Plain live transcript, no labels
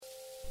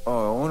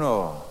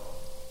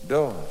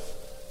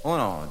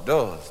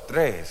dos,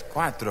 tres,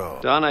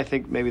 cuatro. Don, I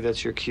think maybe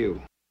that's your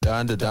cue.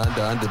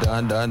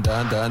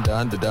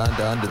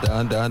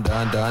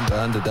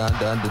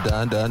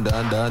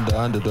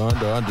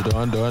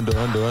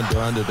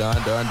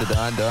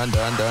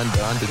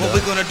 Well,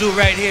 we're gonna do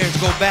right here is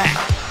go back.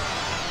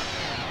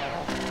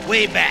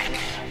 Way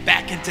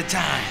back into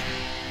time.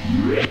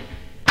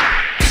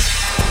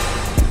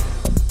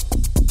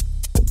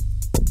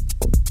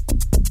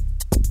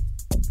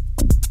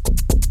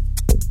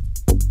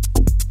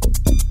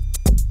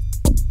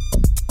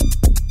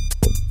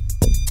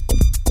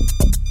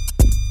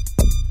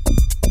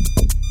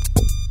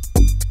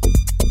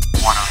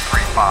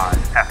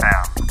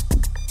 FM,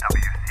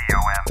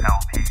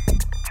 WCOM-LP,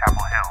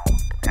 Chapel Hill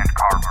and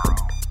Carrboro.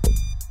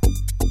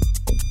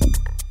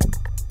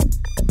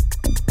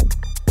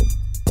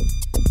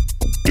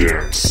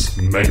 Dance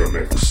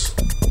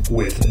Megamix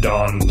with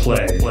Don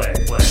Play.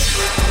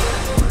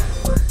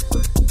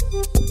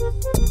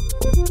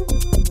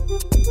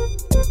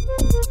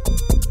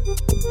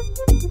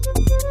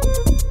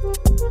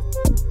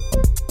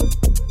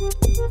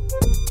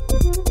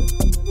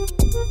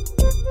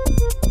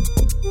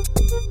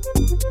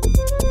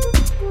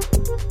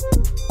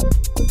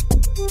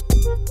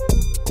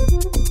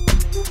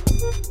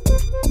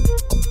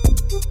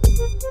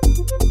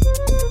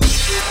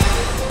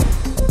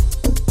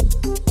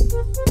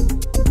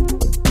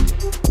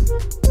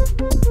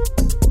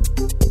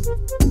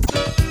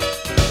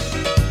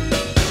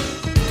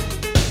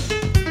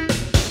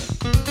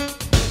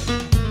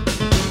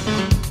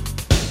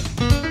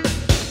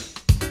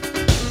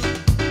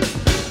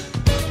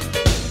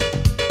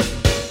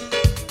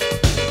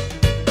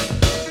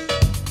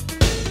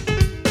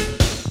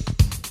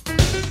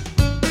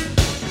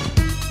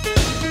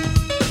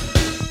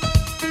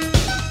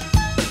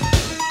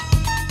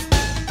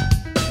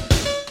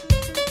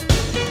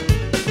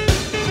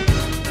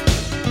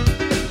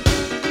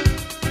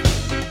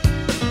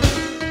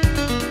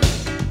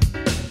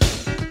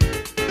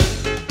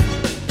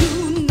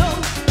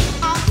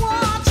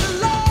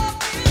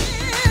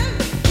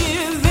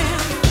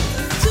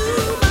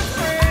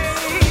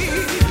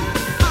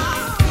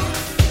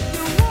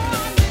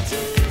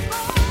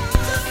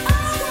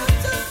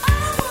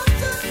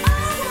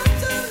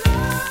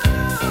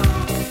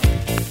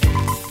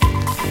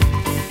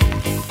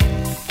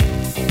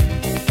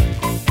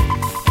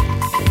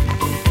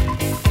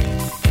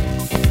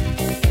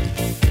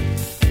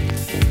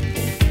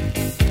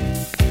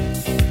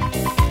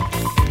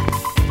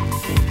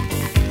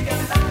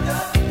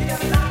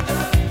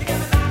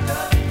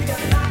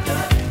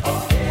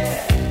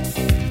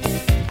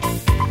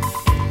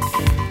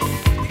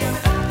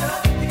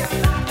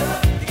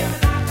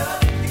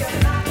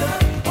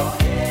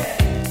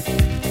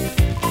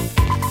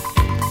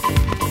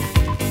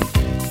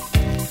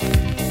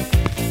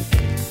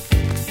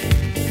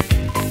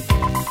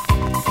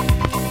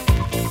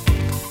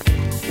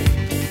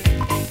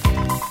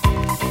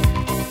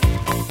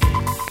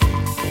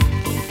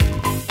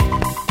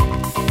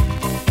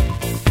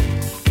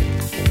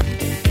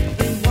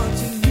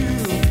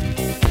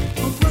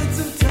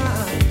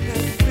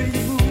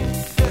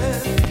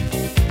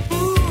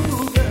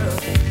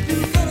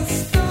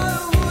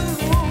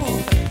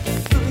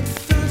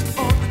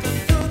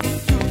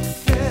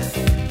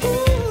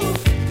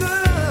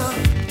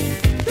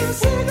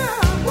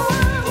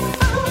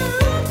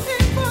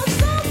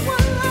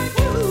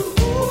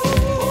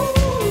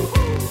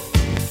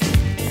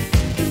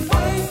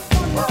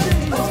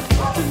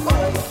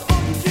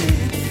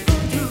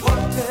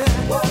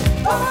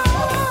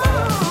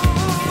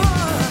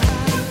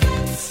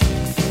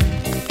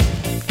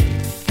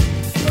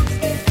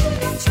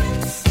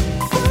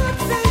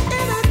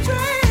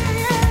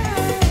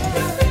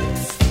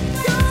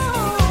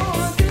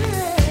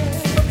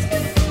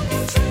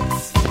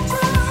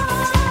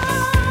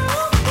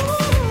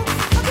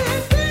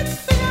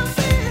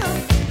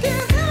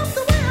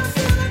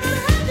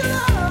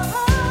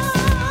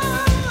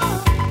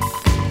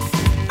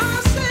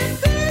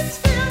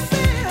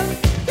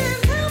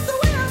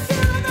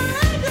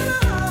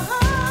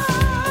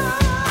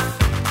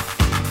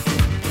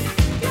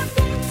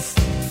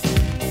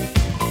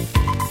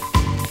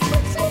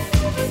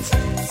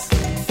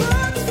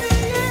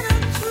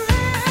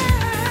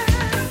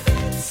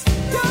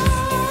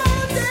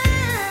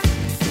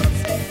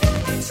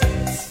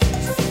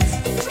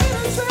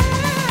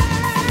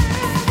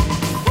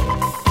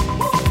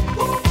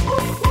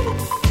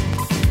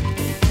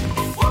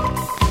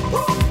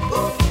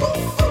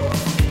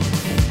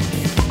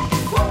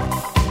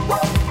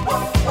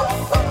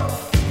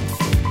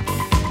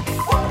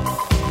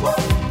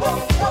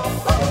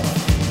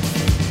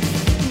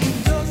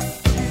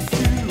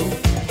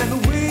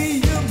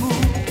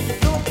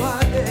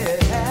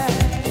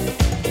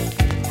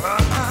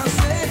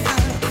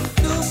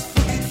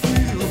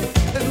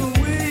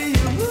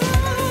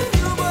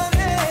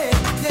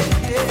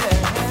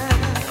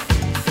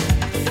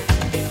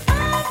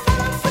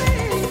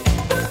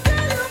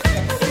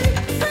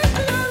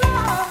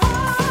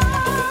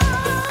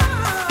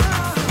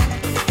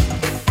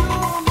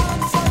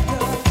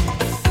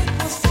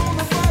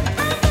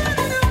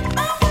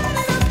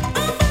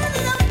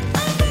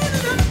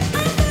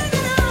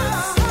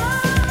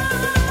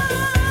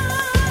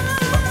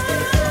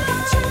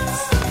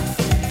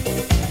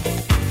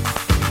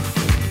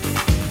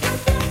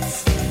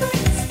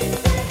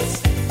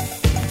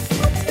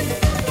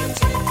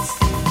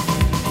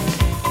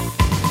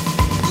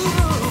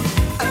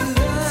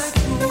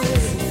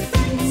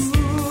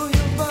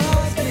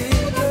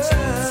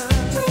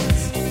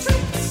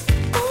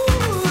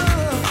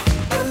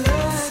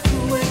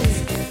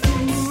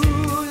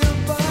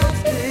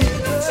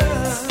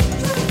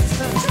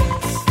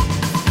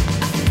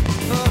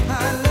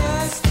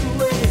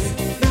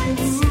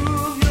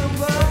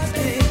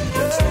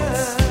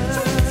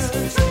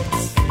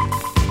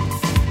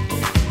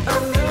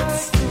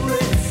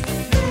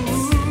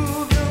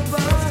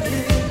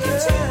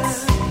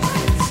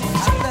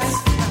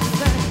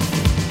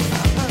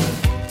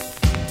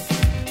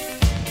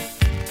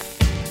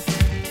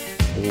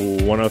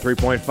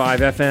 103.5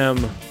 FM,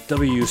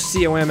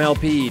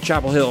 WCOMLP,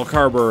 Chapel Hill,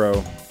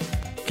 Carborough.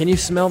 Can you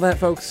smell that,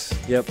 folks?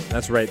 Yep,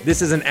 that's right.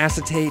 This is an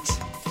acetate.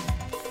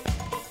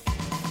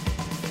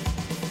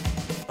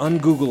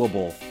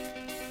 Ungoogleable.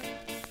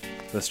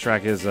 This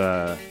track is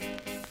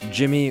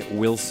Jimmy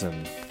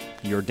Wilson.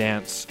 Your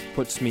dance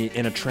puts me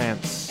in a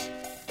trance.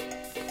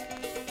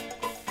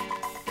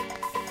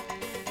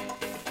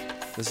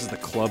 This is the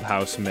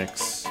Clubhouse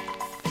mix.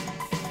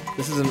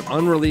 This is an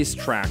unreleased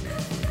track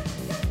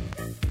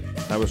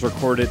that was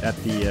recorded at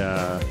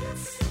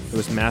it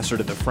was mastered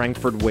at the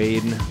Frankfurt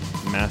Wade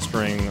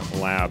Mastering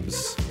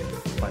Labs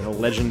by the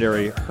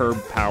legendary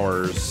Herb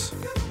Powers,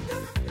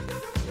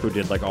 who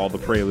did like all the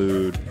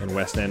Prelude and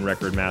West End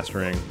record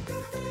mastering.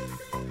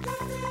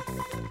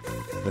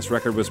 This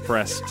record was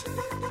pressed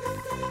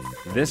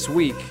this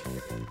week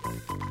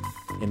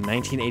in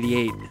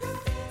 1988,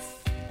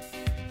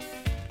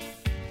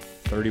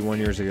 31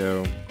 years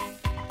ago.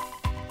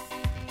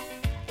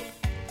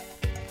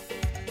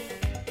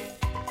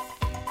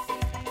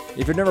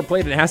 If you've never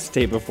played an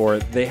acetate before,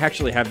 they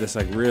actually have this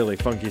like really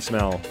funky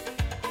smell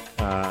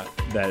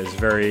that is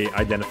very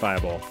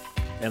identifiable.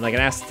 And like an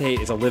acetate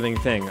is a living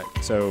thing,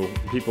 so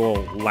people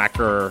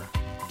lacquer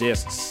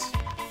discs.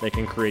 They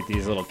can create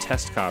these little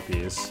test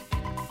copies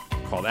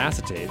called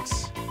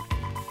acetates,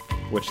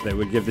 which they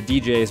would give the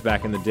DJs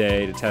back in the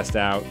day to test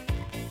out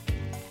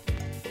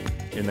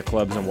in the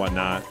clubs and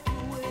whatnot.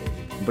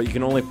 But you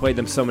can only play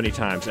them so many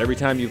times. Every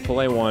time you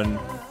play one,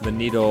 the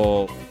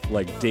needle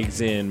like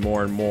digs in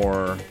more and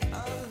more,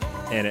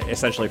 and it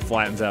essentially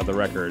flattens out the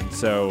record.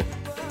 So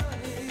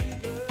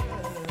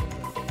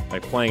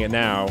like playing it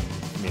now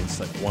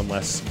means like one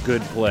less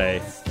good play.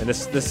 And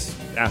this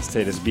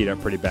acetate is beat up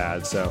pretty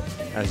bad, so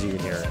as you can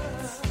hear.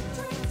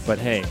 But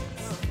hey,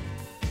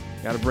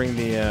 gotta bring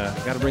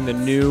the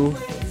new,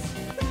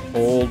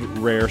 old,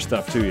 rare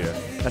stuff to you.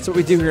 That's what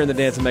we do here in the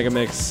Dance and Mega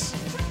Mix.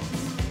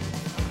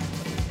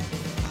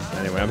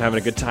 Anyway, I'm having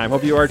a good time.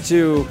 Hope you are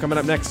too. Coming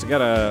up next, I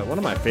got one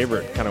of my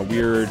favorite kind of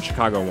weird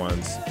Chicago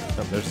ones.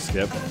 Oh, there's a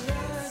skip.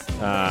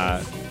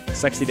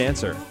 Sexy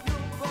Dancer,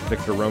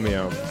 Victor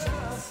Romeo,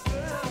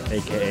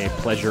 a.k.a.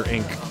 Pleasure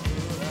Inc.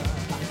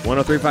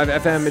 103.5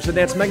 FM, it's the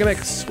Dance Mega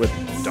Mix with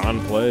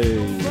Don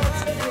Play.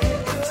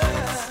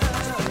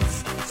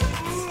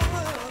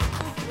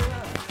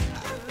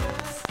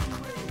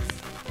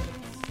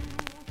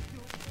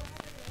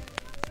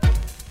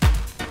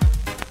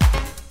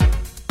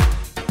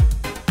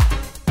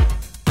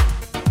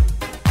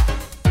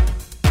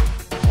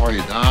 How are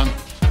you, Don?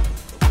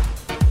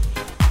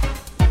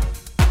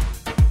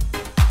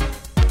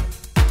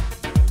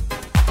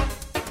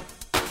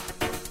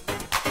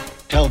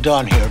 Tell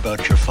Don here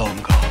about your phone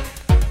call.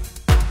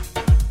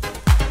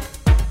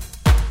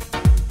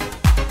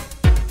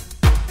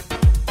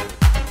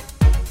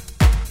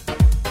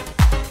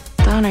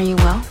 Don, are you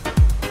well?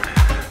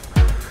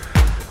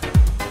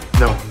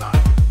 No, I'm not.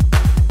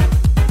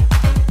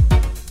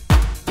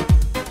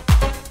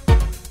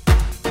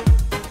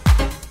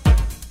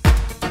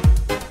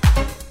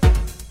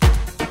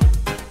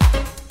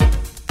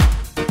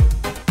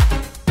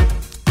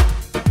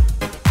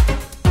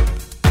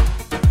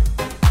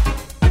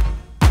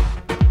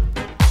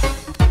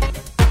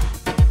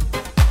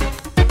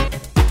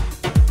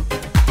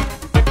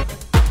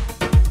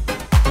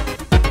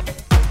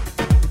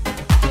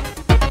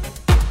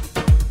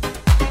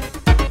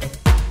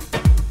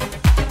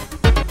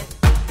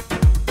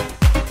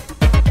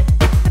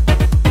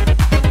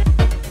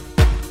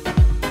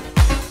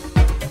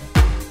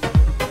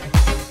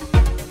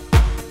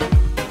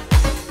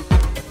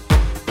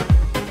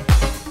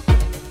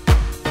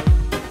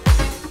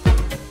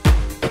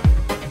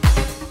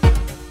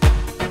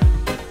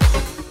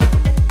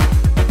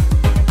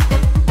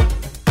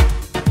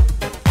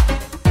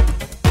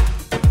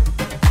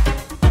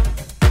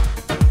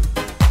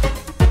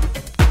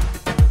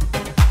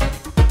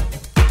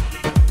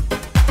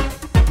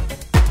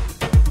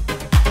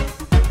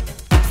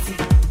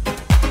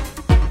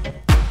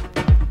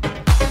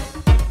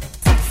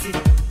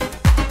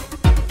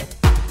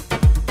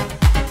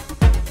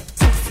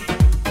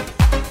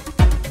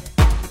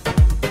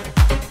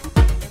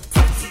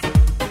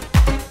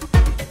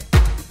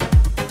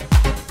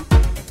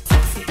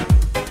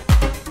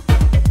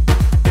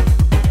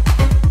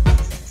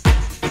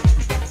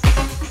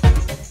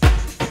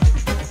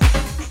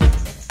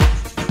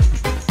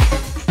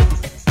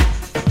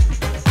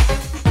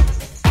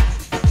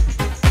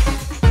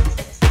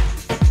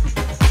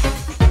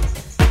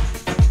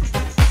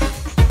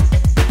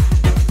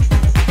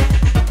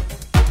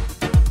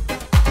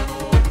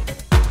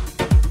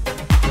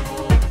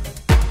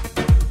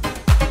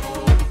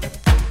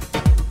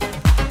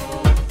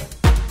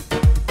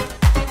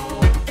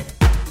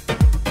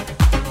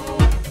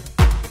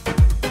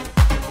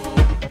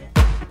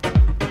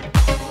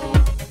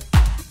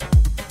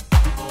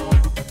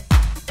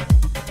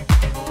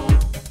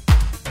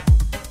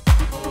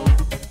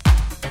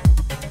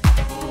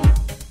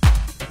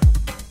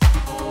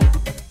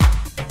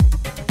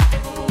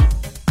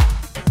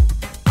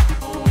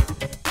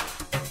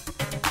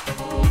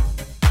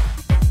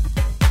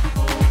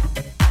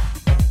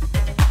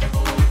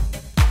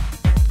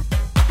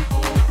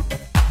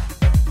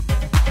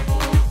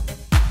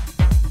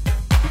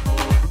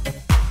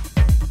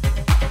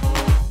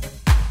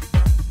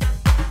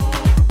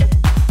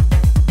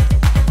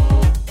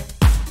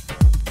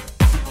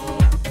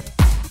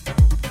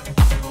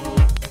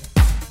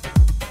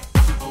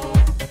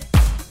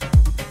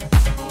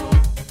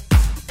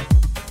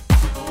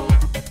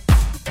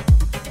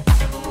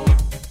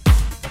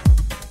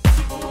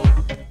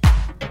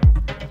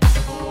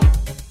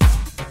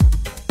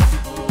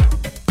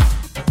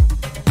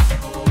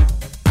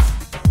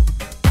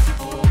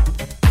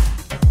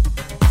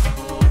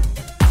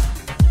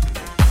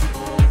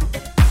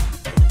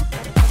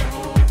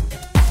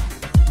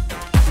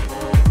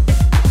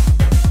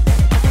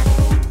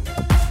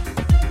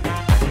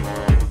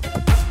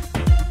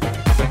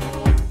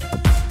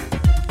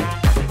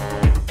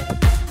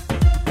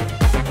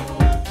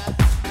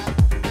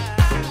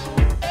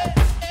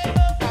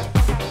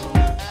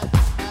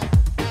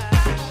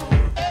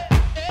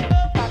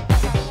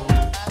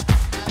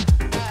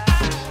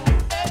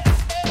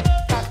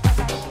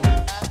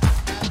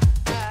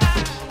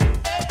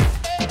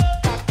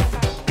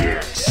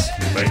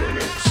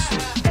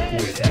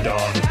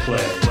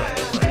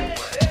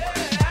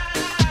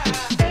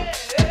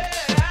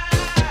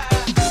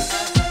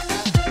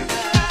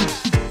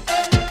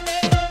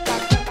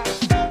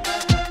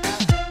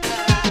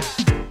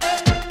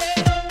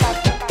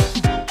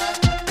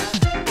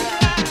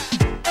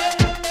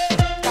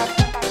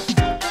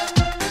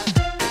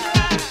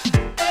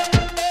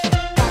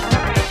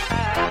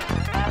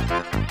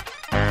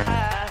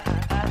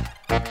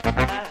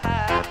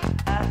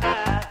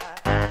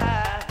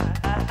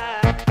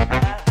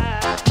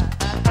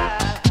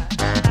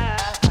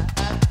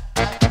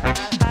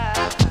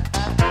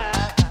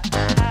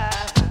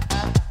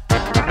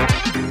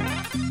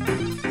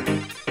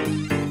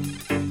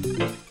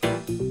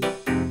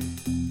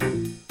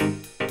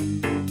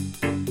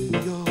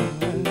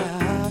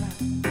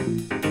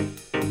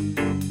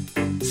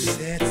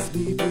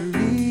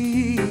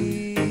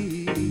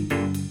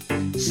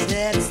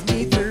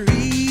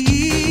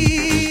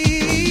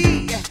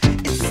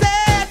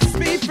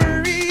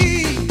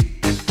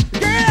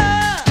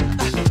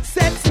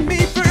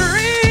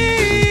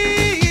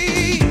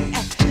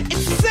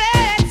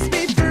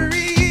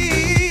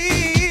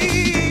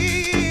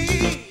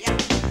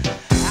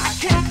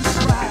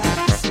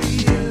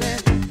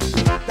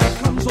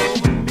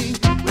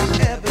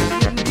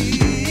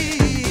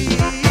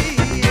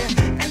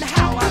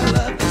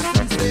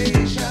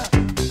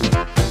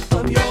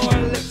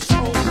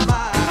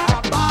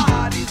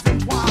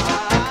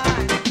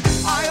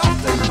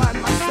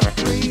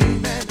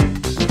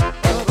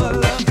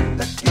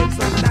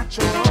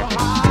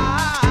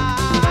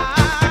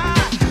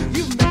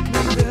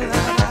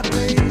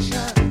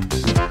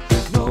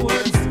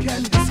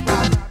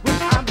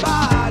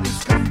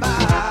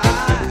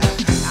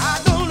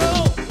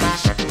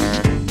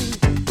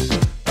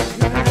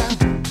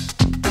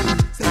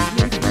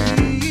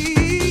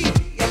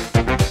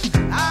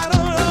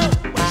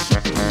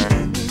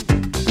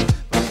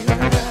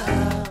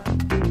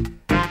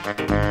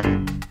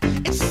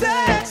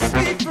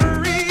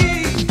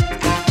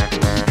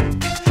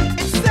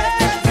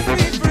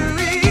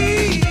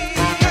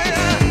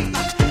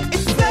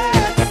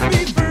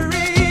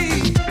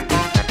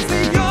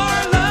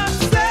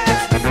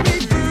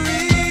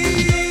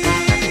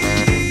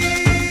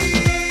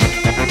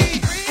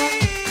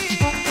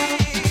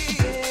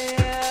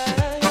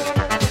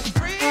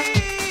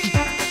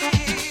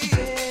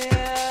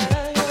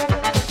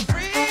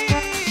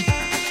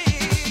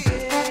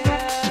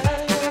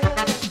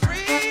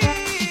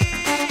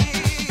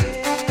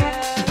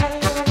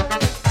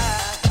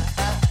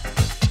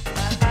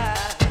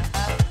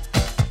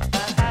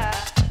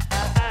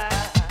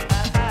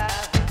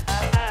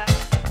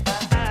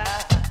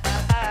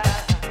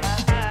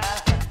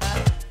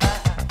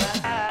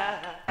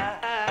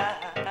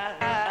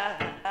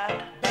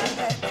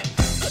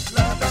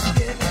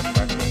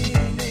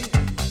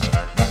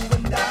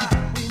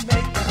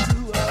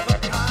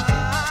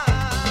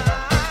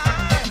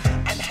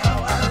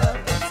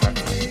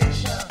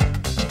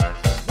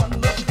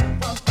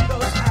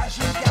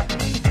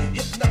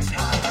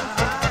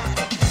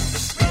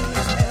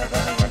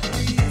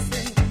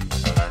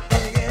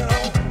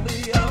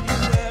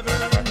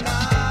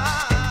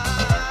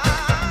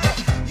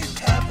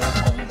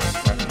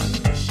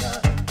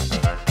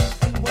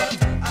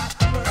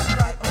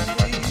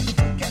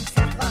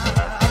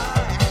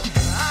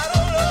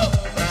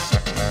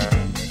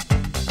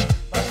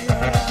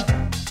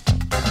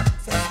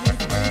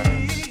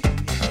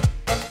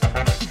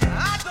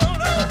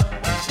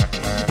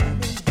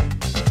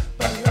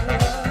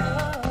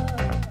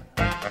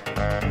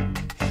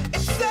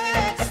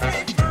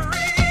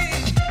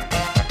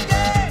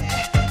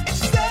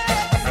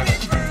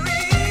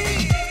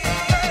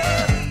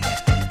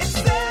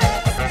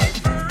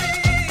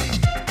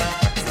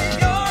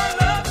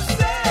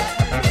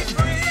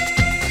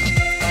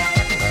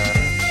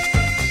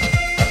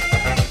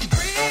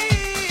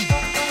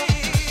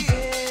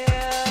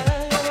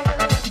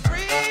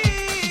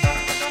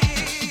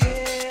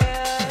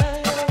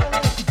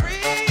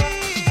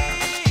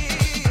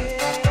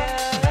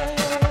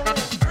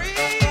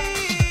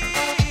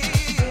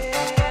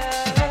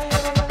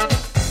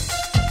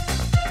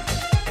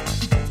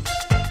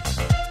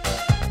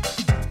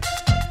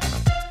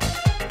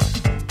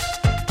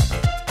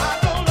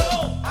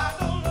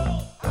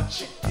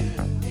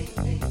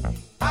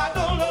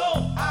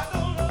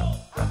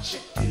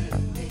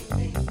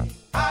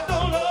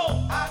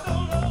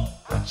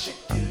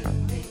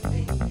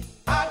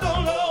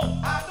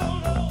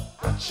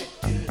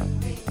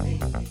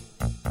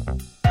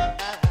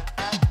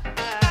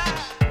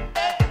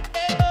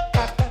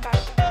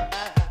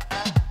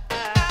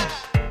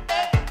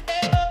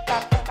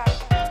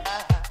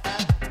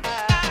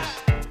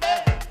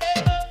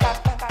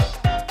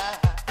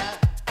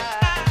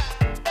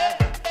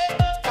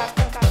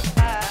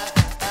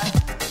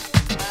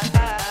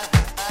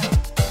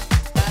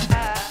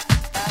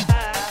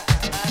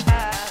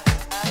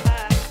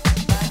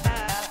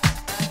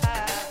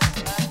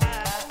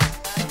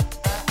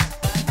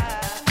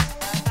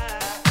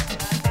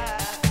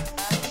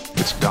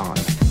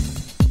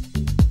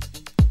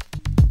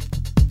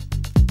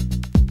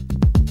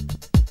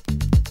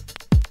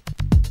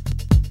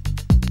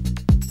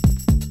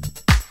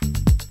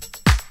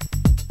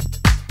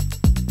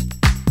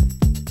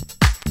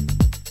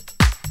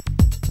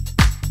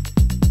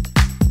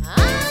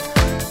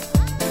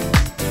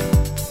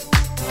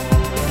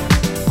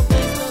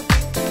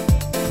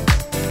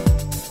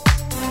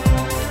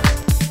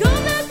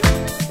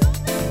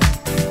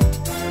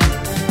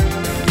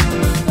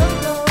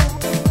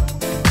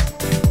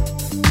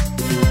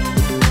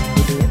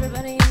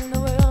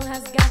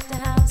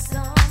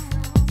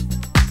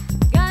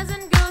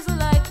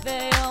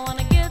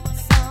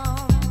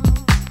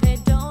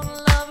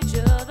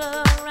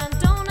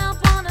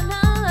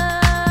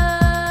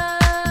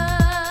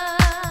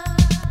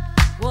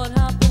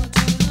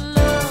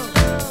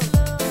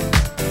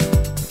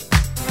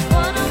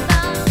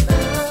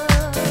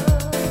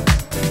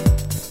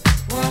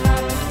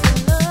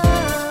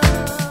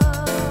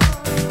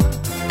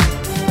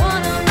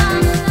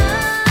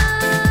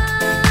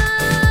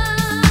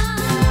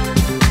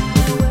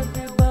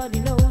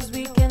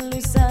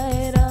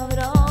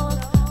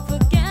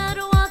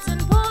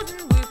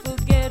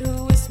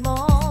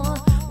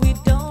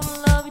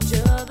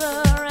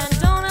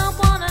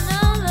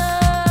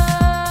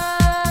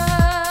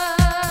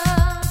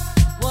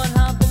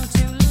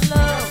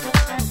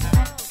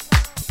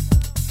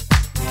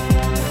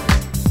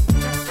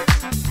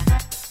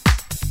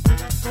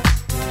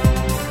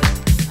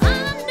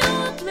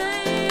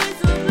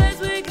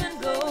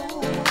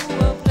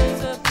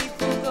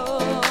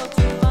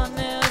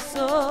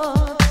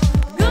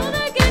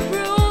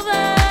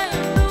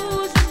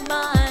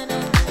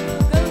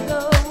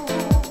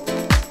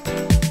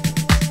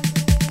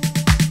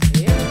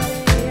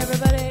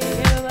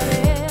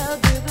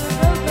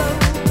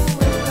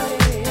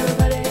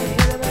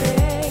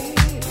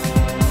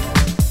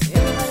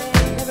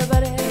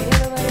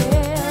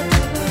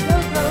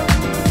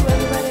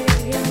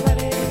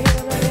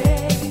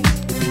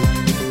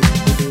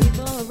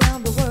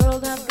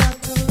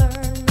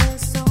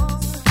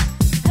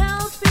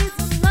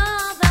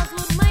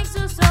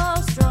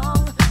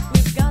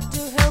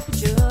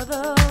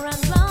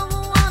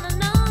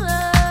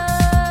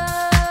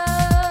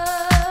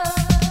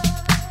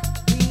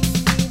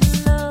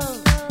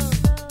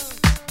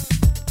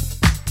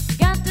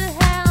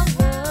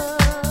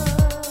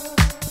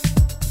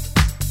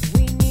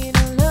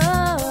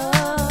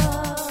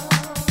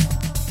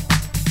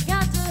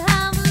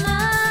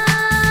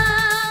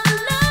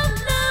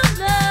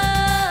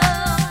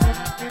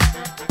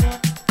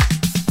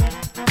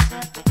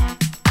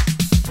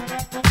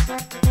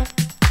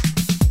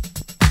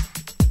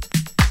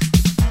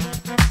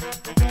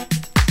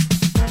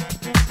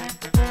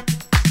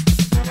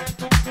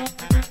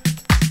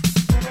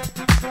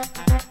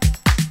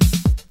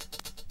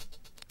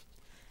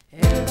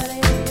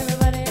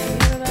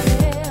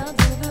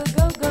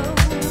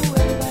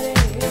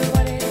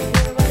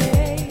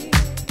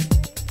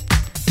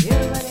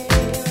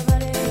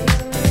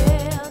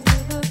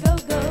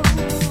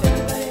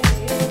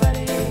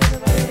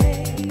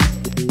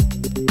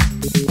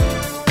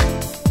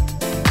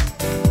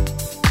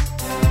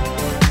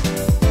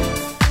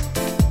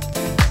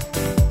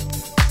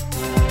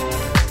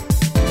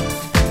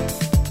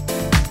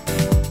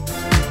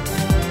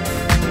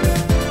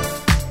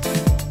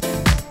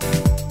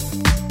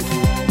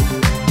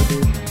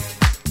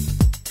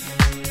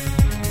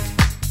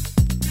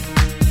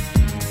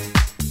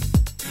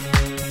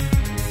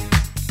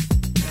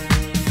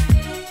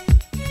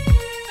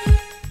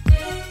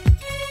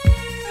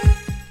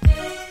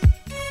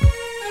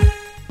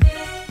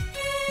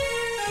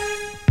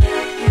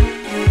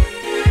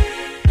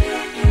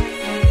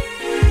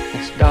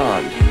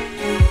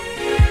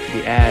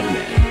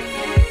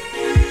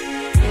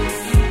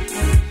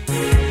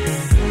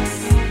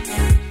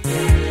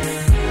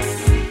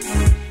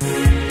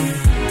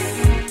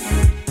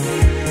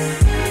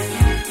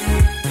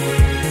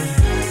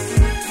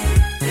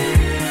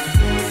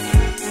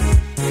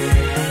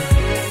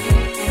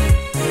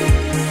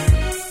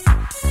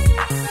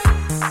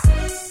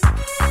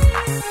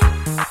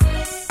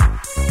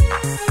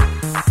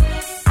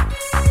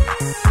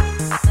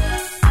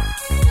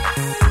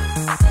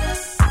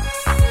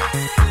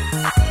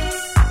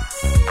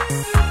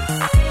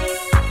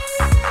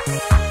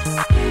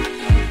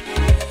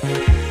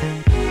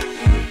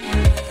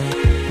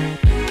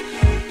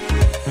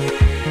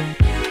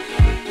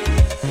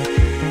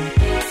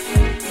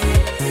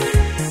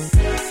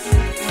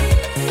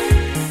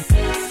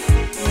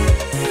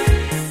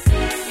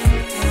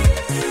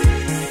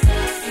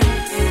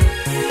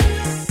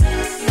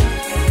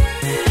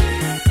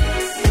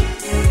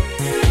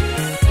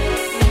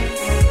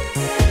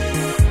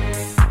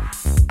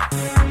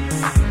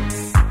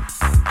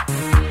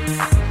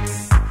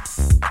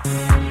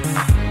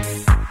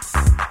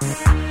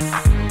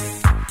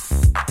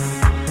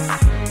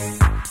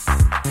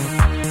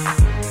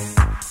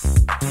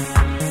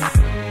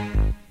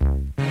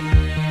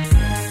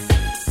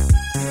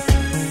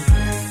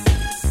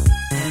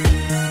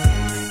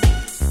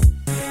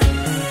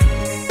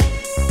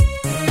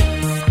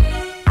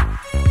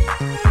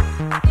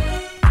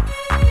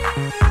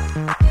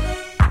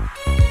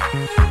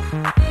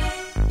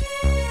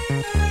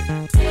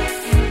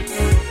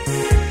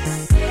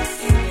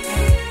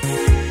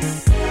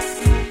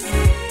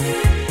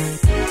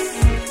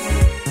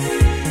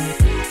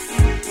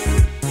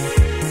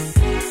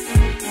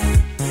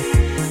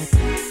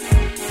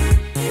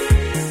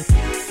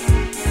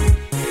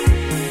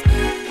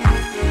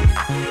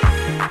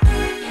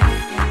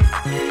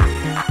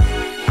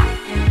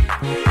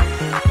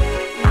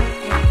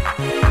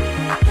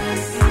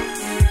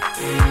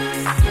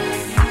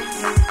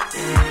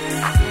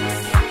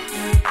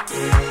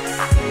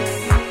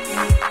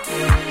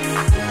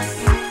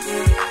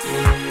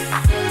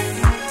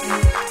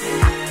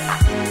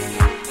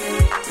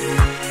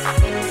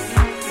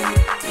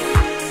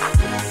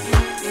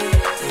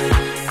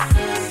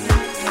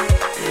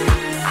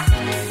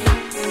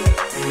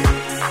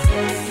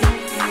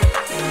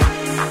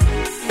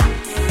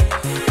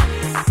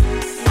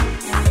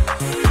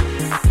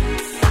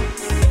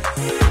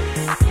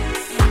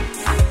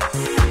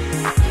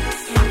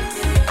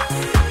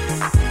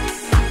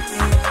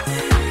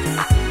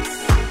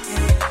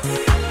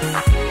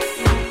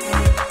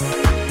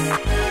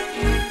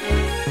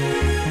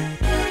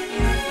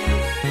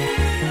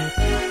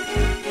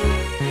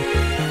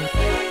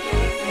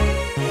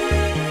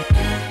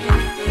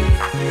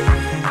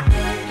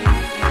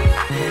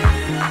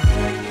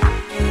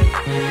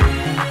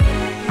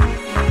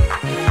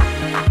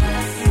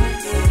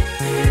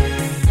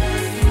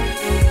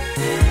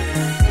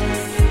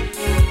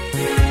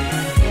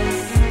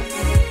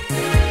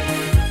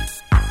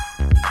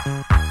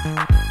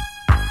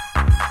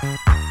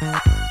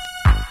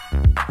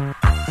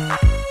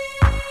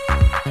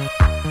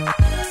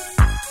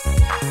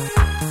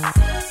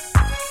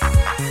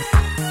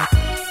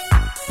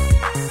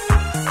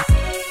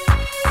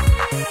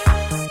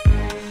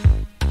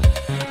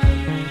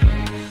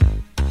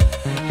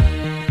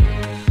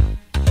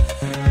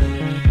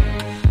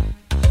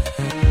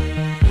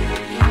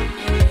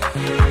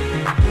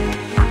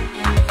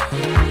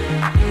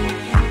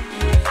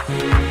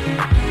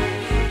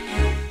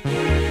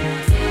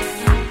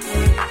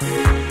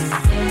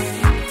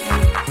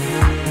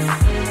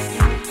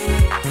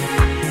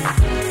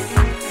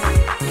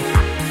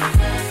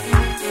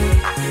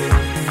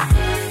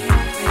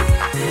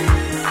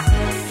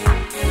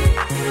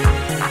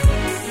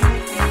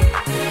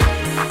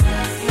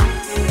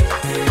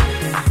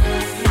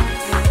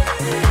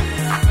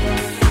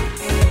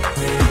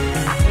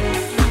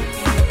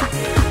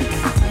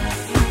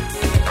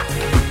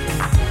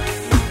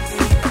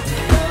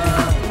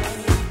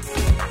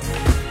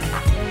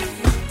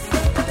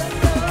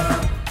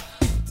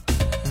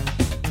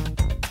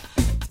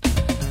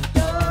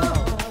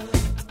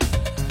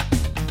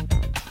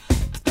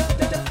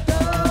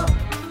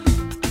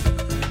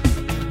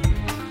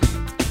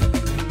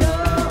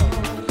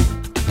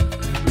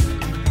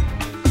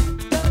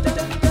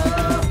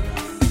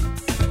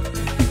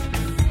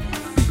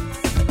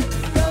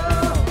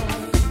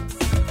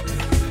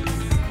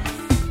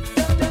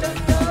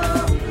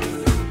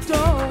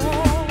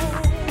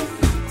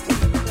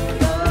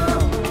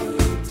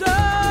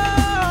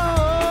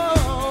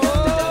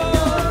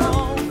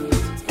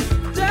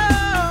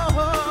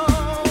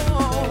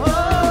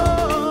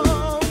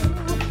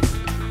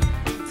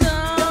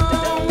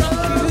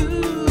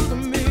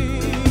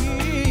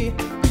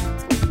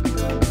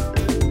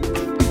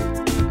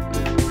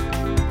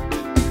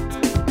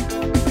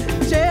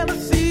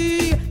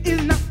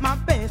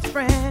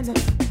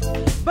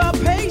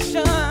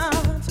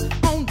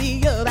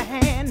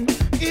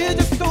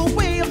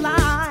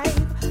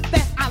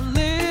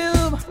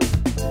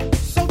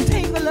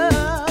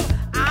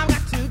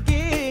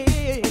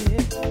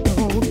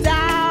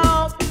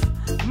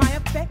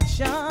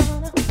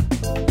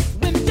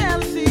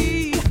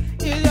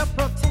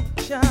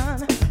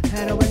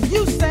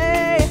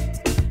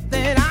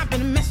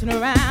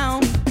 messing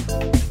around.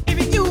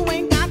 If you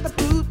ain't got the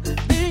proof,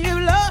 then you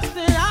lost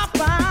it, I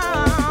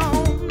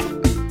found.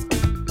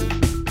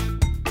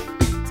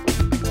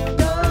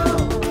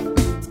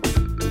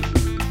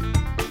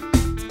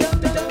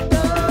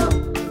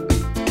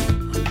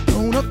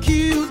 Don't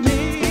accuse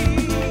me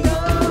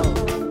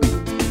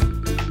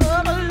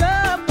of a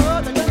love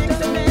for the next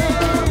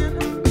man.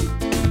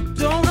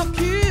 Don't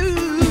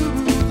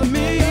accuse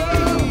me.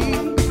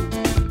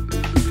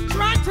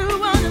 Try to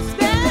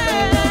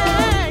understand,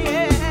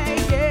 yeah.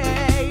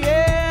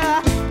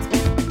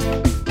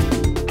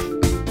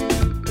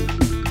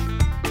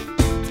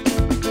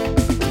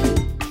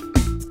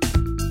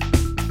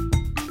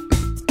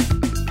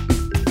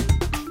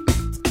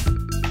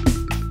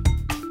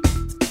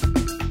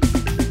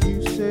 You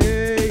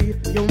say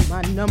you're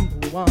my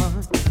number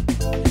one,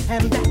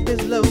 and that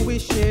this love we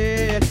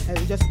share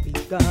has just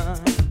begun.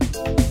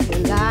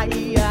 Well, I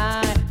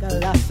got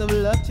lots of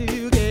love to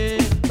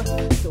give,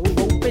 so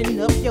open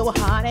up your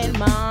heart and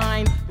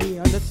mind, be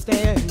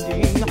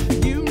understanding.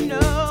 You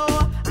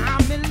know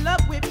I'm in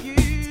love with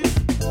you.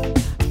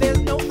 There's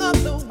no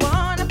other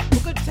one who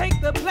could take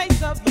the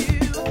place of you.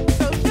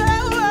 So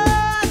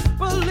just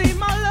believe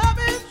my love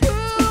is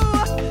true,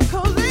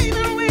 'cause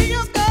even when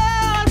you're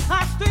gone,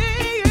 I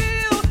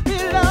still be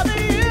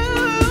loving you.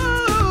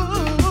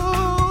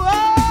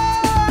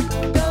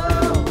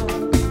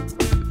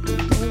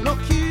 Don't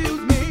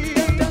accuse me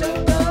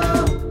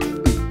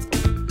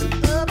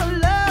of a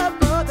love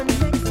for the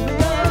next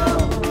man.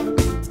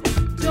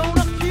 Don't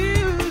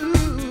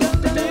accuse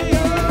me.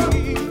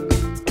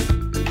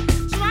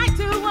 Try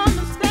to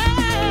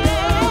understand,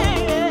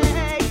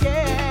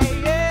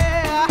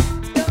 yeah.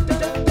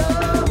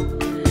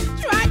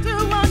 Try to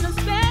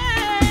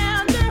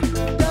understand.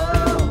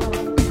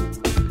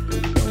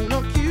 Don't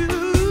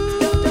accuse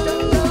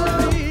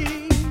me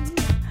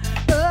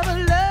of a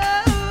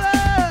love.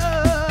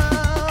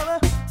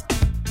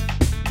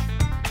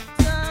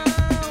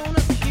 Don't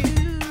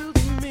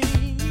accuse me.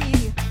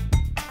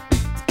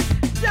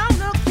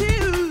 Don't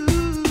accuse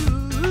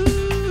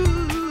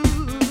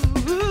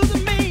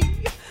me.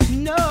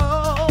 No.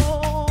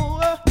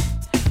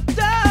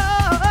 Don't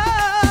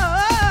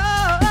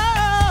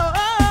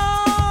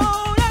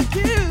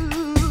accuse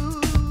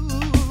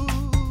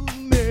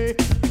me.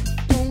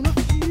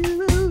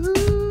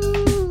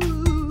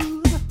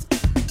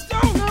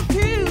 Don't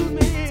accuse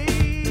me.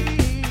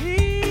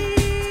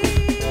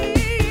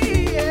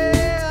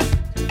 Yeah.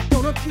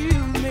 Don't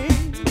accuse me.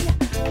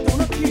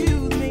 Don't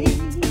accuse me.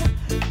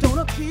 Don't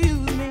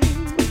accuse me.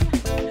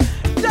 Don't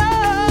accuse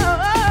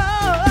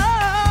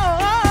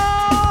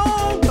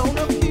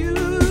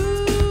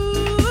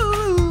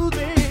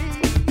me.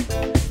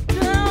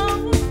 Don't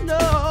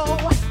know.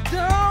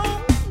 Don't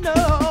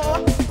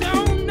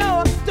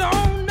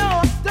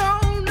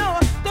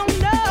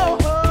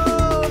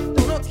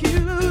accuse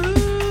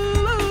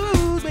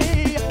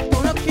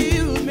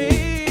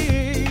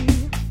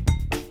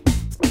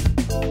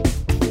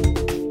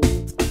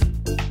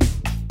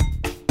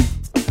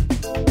me.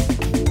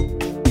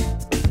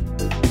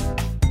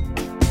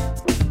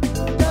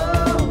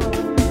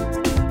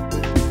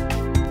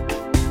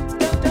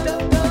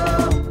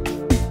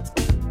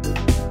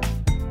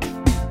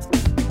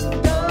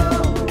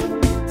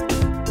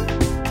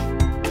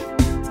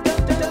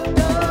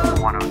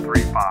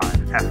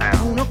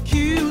 Don't accuse me. Don't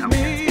accuse me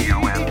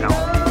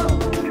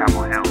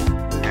Chapel Hill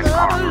and of a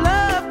Carver.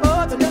 love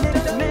for the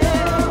next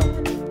man.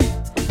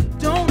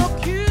 Don't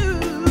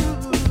accuse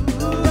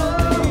me.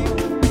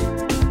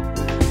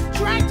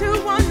 Try to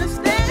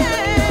understand,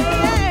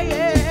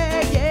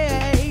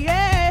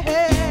 yeah.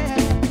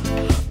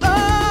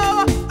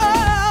 Oh,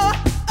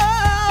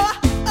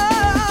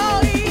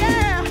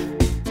 yeah.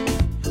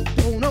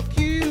 Don't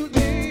accuse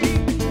me.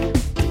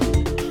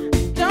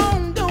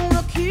 Don't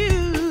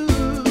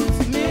accuse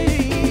me.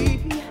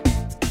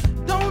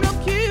 Don't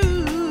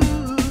accuse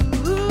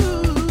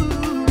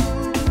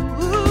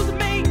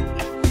me.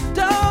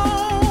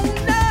 Don't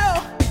know.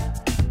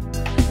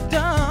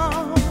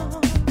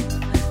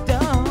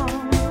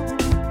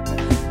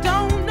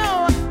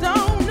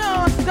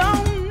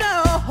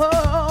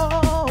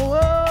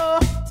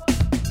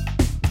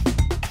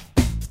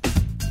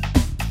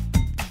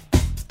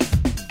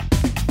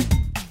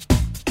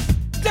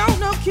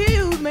 Don't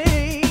accuse me.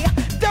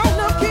 Don't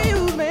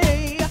accuse me.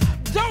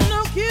 Don't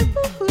accuse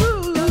me.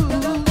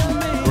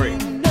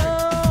 Great. No.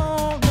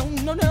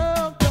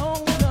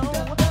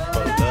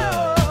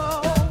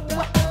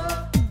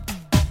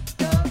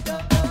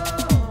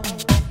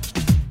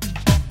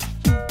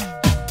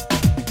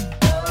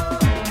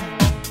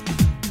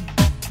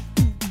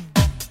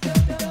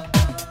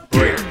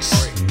 Breaks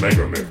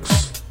Megamix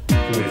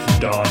with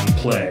Don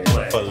Play.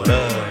 For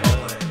love.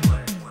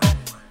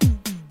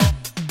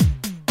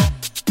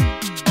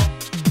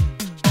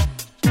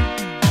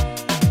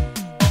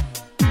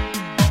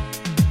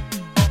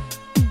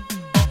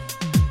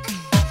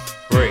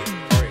 Great.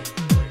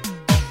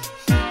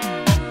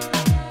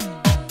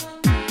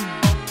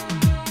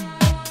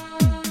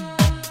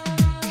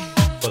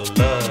 For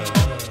love.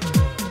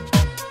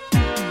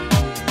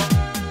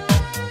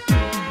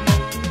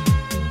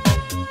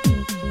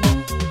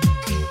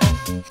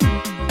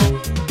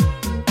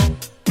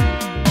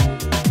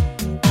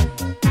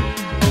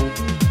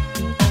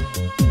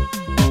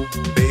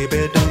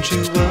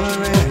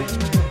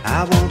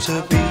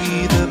 wanna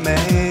be the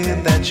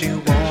man that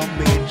you want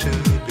me to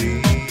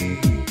be.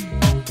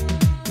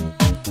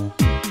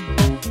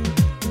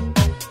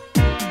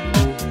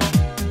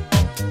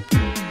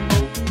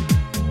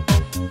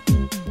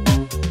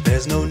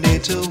 There's no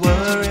need to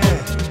worry,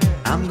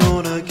 I'm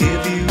gonna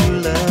give you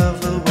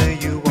love the way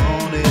you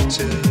want it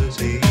to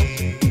be.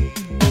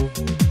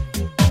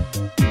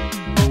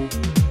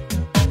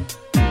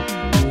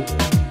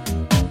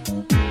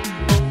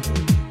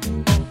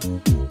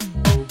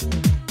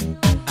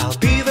 I'll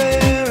be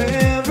there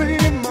every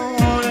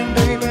morning,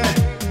 baby,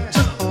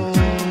 to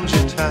hold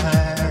you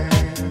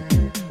tight.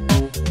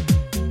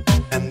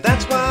 And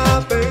that's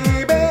why,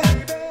 baby,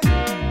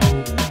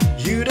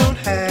 you don't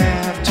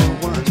have to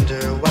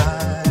wonder why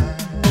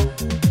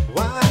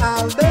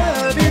I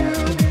love you.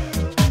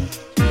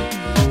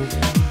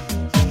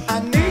 I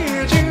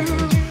need you,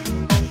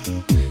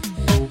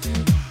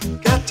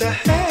 got to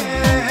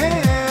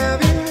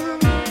have you.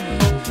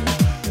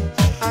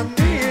 I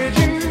need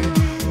you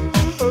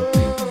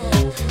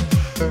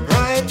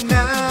right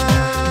now.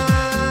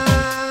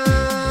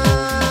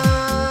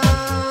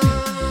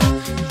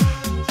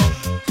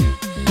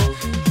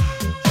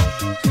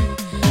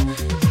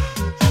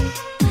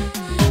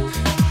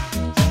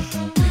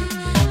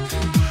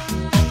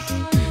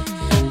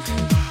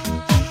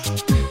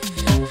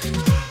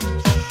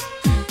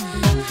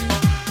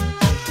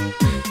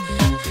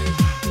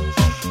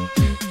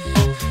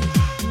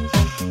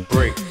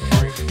 Break.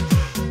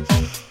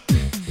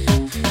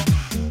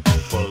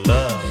 For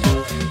love.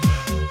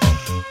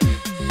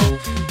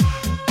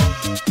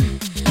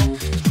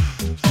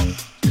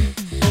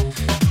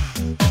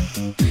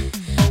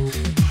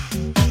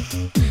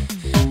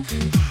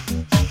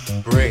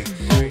 Break.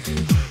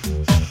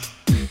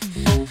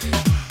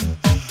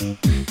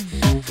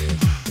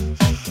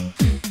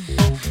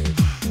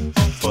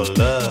 For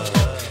love.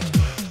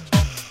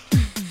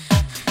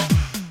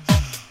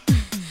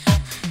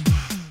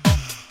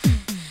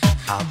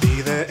 I'll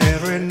be there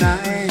every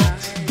night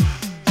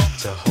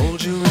to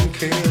hold you and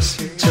kiss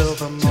you till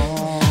the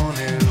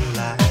morning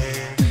light.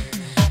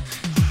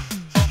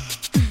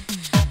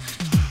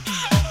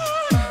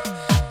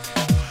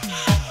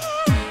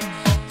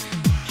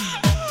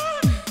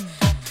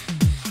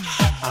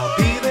 I'll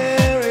be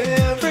there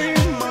every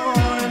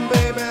morning,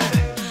 baby,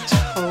 to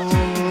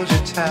hold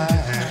you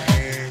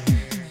tight.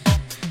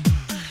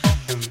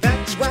 And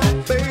that's why,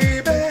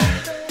 baby,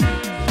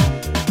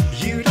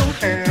 you don't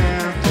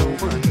have to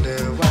wonder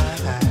why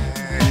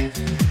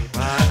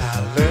I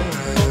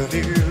love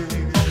you.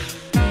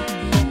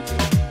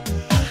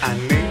 I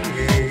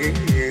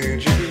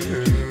need you,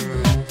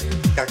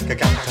 got to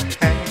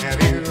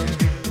have you.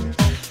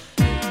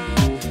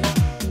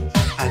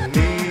 I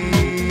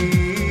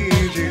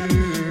need you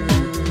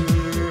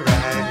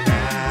right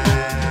now.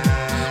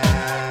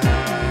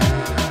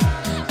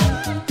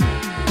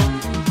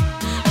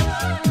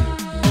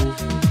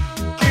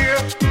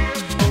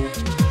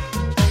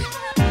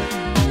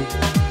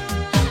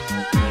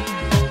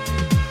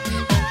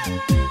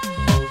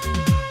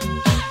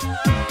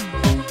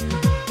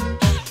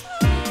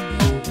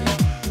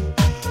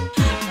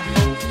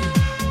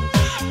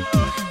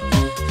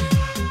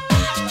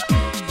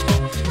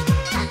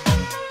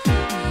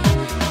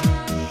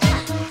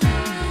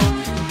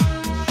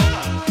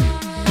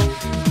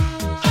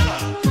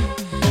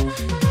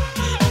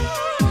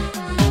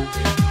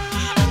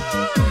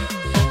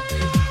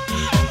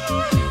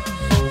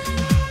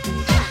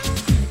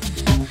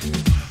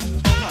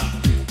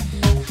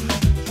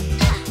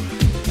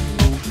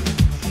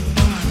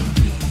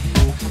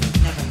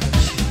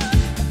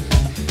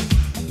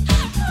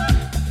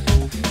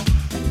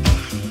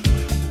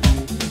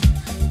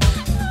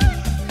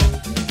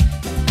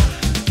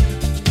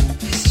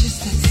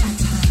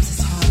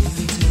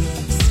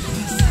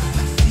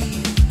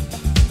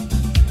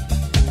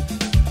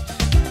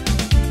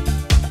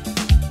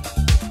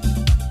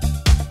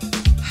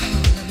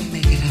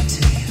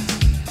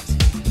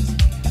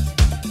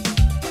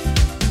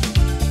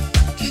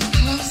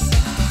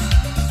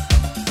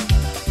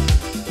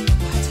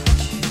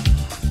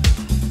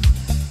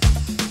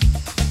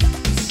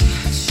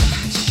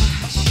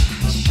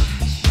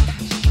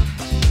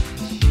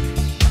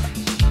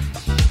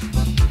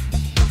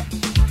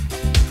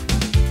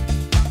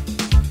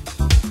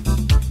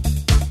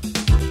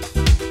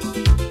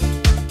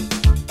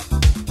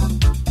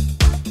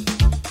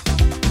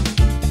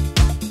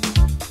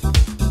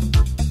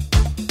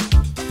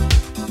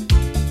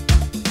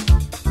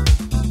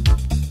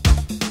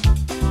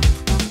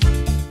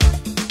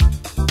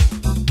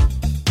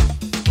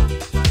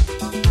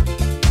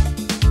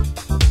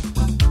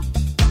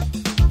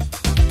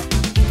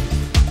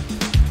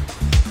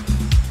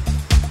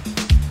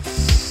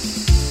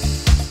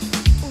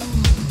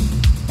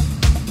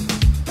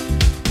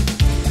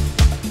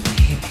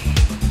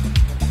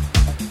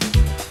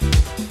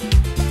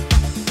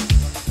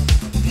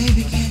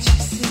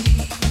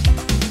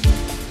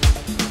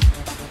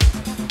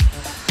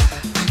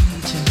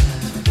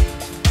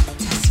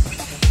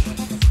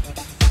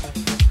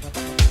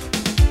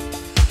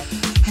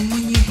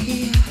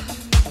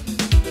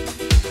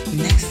 Yeah.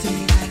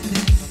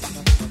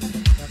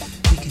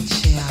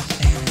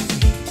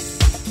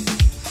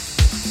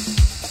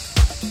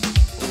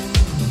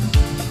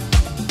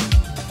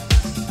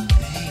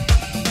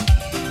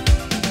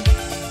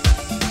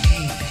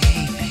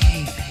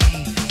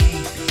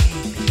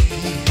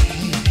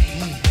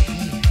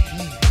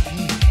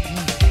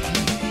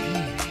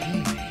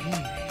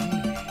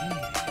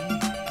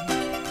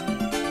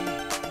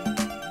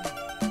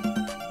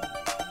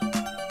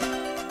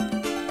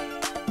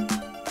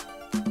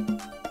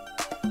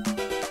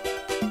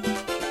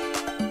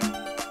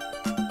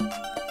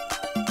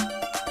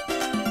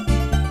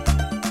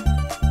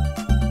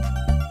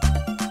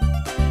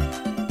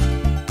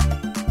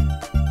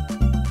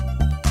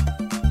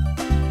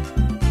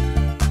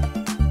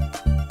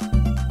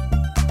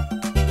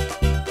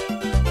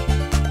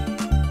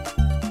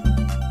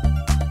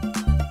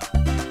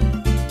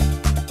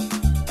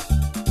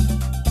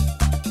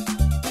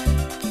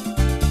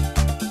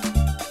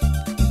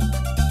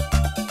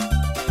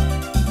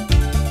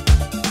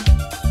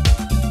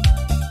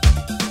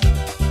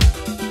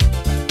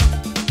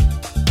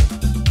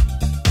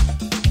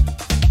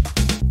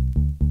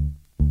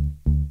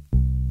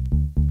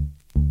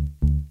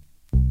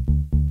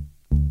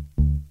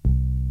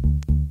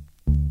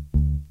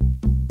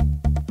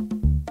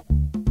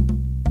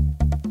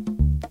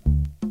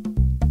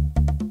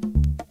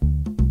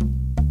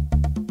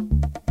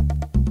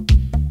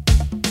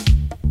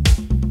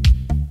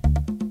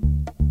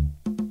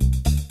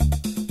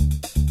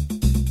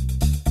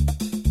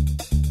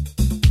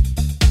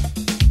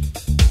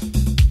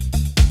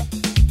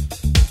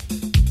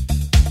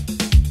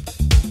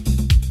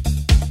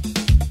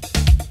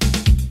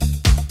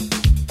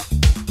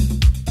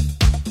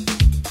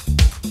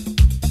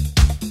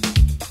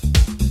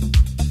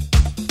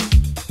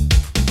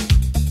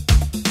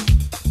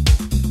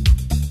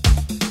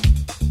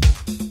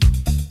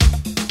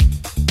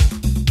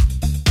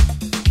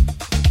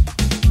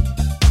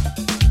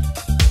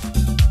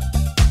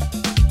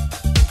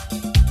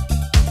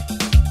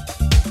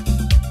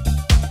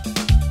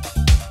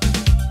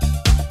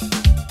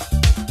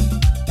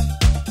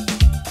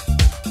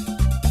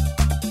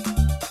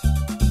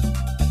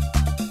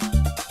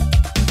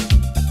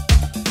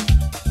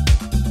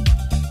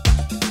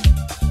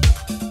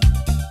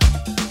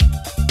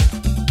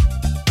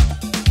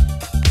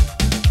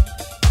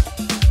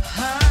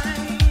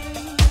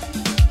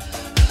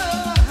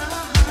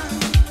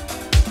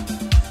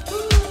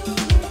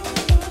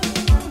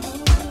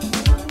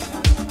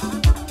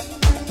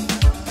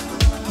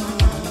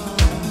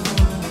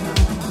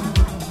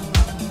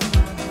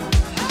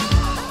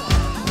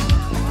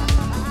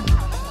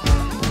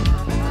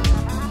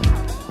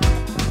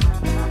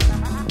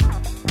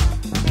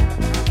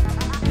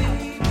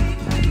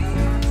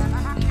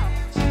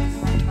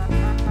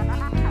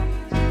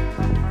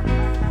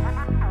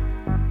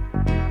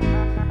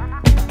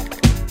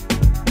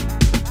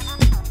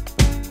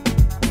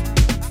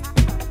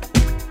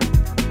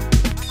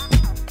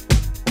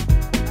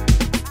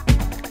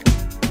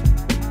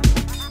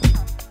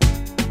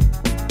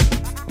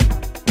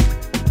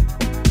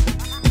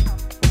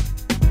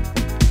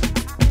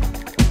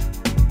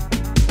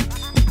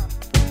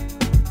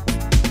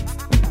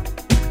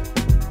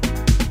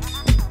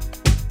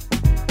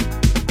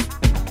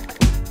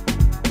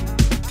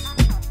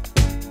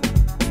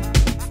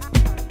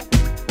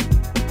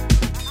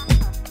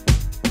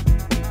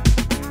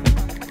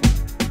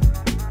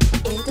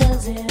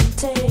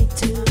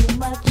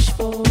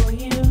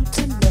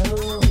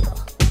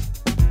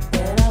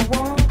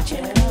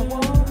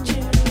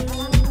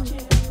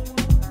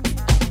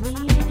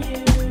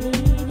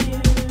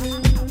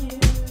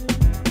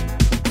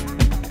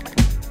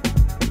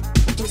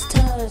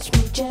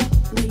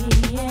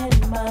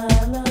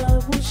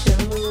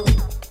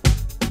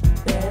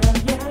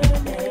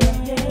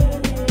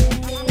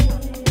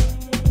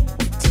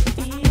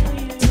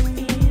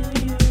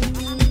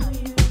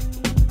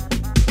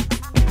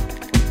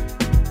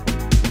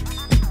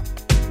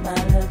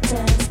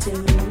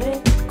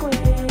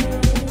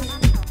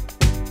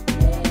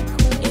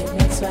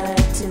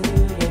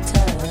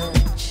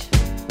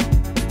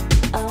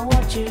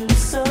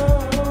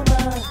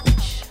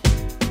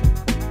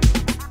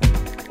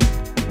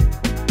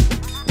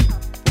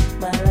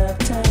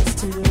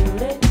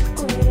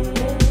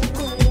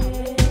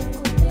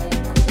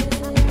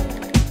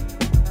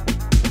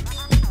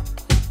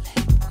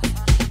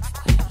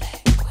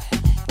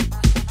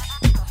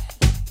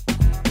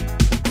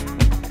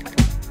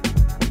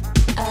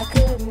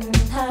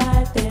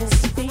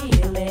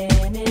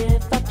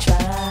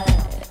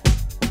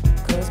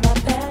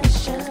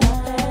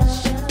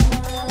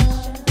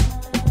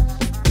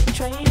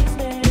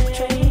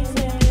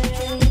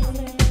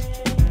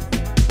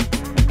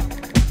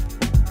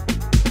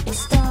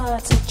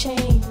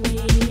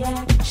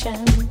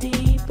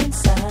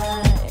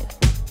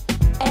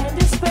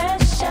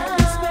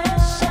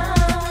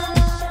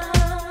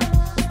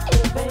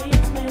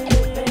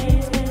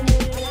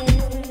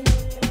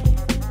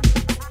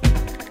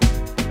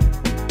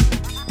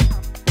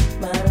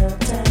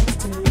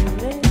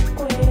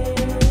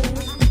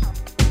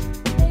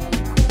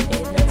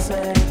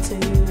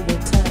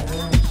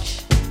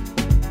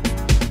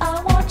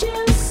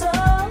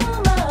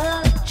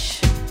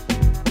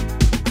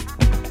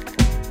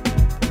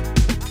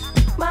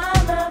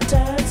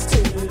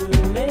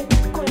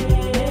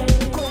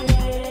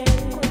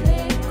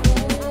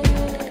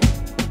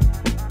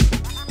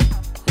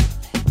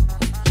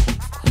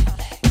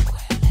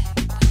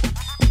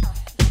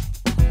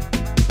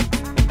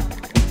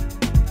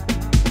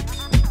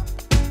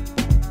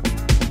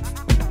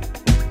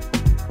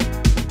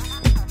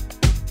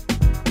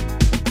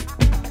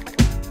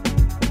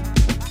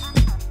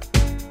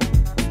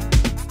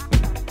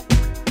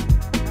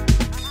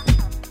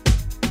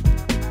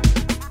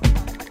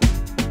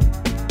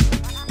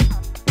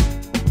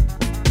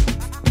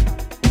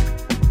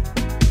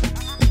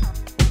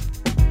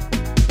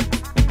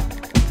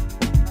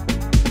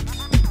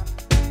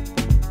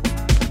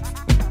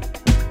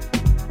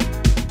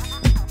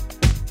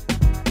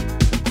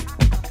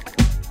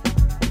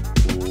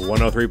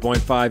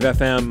 103.5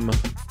 FM,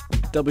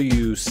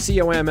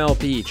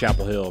 WCOMLP,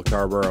 Chapel Hill,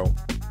 Carborough.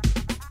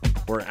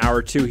 We're in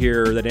hour 2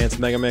 here, the Dance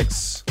Mega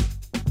Mix.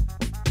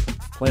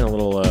 Playing a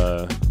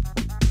little,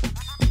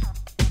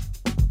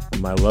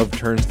 My Love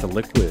Turns to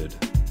Liquid.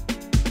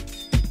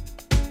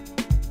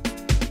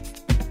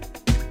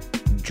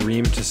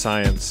 Dream to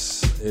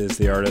Science is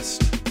the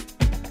artist.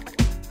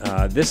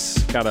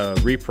 This got a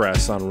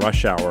repress on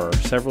Rush Hour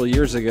several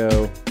years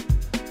ago,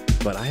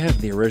 but I have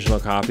the original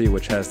copy,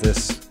 which has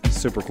this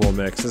super cool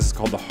mix. This is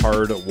called the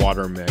Hard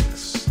Water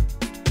Mix,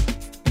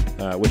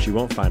 which you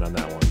won't find on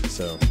that one.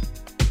 So,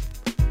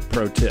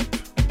 pro tip: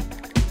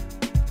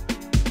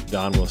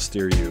 Don will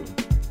steer you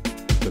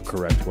the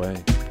correct way.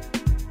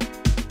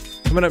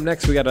 Coming up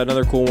next, we got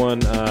another cool one,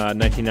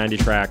 1990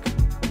 track.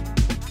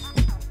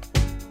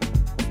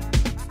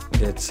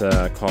 It's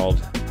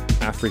called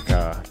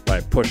Africa by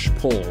Push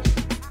Pull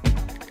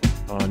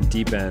on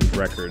Deep End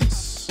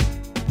Records.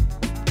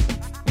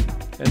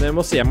 And then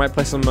we'll see. I might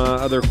play some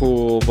other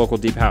cool vocal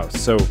deep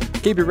house. So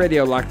keep your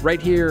radio locked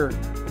right here.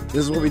 This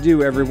is what we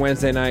do every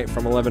Wednesday night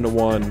from 11 to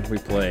 1. We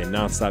play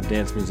nonstop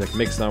dance music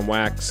mixed on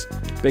wax.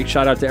 Big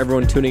shout out to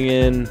everyone tuning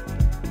in.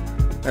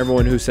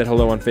 Everyone who said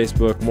hello on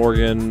Facebook.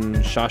 Morgan,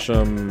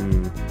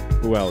 Shasham,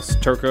 who else?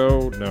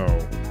 Turco? No.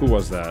 Who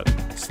was that?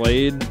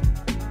 Slade?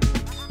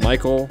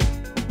 Michael?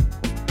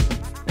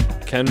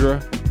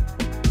 Kendra?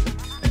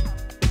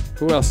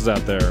 Who else is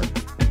out there?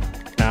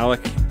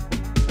 Alec?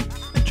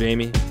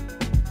 Jamie?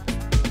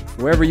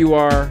 Wherever you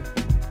are,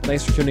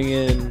 thanks for tuning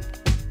in.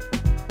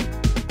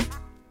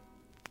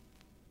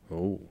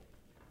 Oh.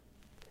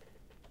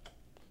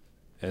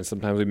 And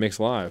sometimes we mix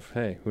live.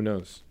 Hey, who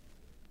knows?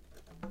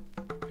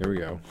 Here we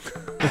go.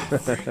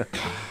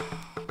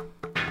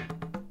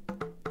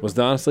 Was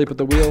Don asleep at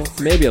the wheel?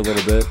 Maybe a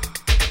little bit.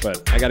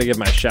 But I gotta give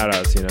my shout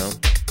outs, you know?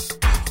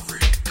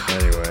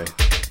 Anyway.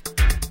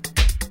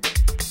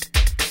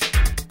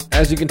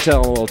 As you can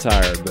tell, I'm a little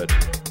tired, but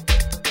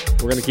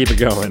we're gonna keep it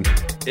going.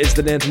 It's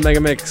the Dance Mega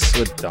Mix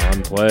with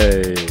Don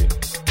Play.